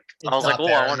was like, oh,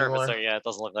 I wonder if it's there. Yeah, it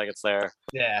doesn't look like it's there.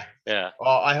 Yeah. Yeah.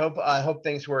 Well, I hope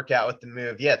things work out with the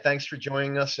move. Yeah, thanks for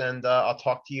joining us, and I'll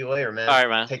talk to you later, man. All right,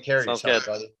 man. Take care of yourself,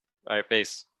 buddy. All right,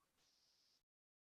 peace.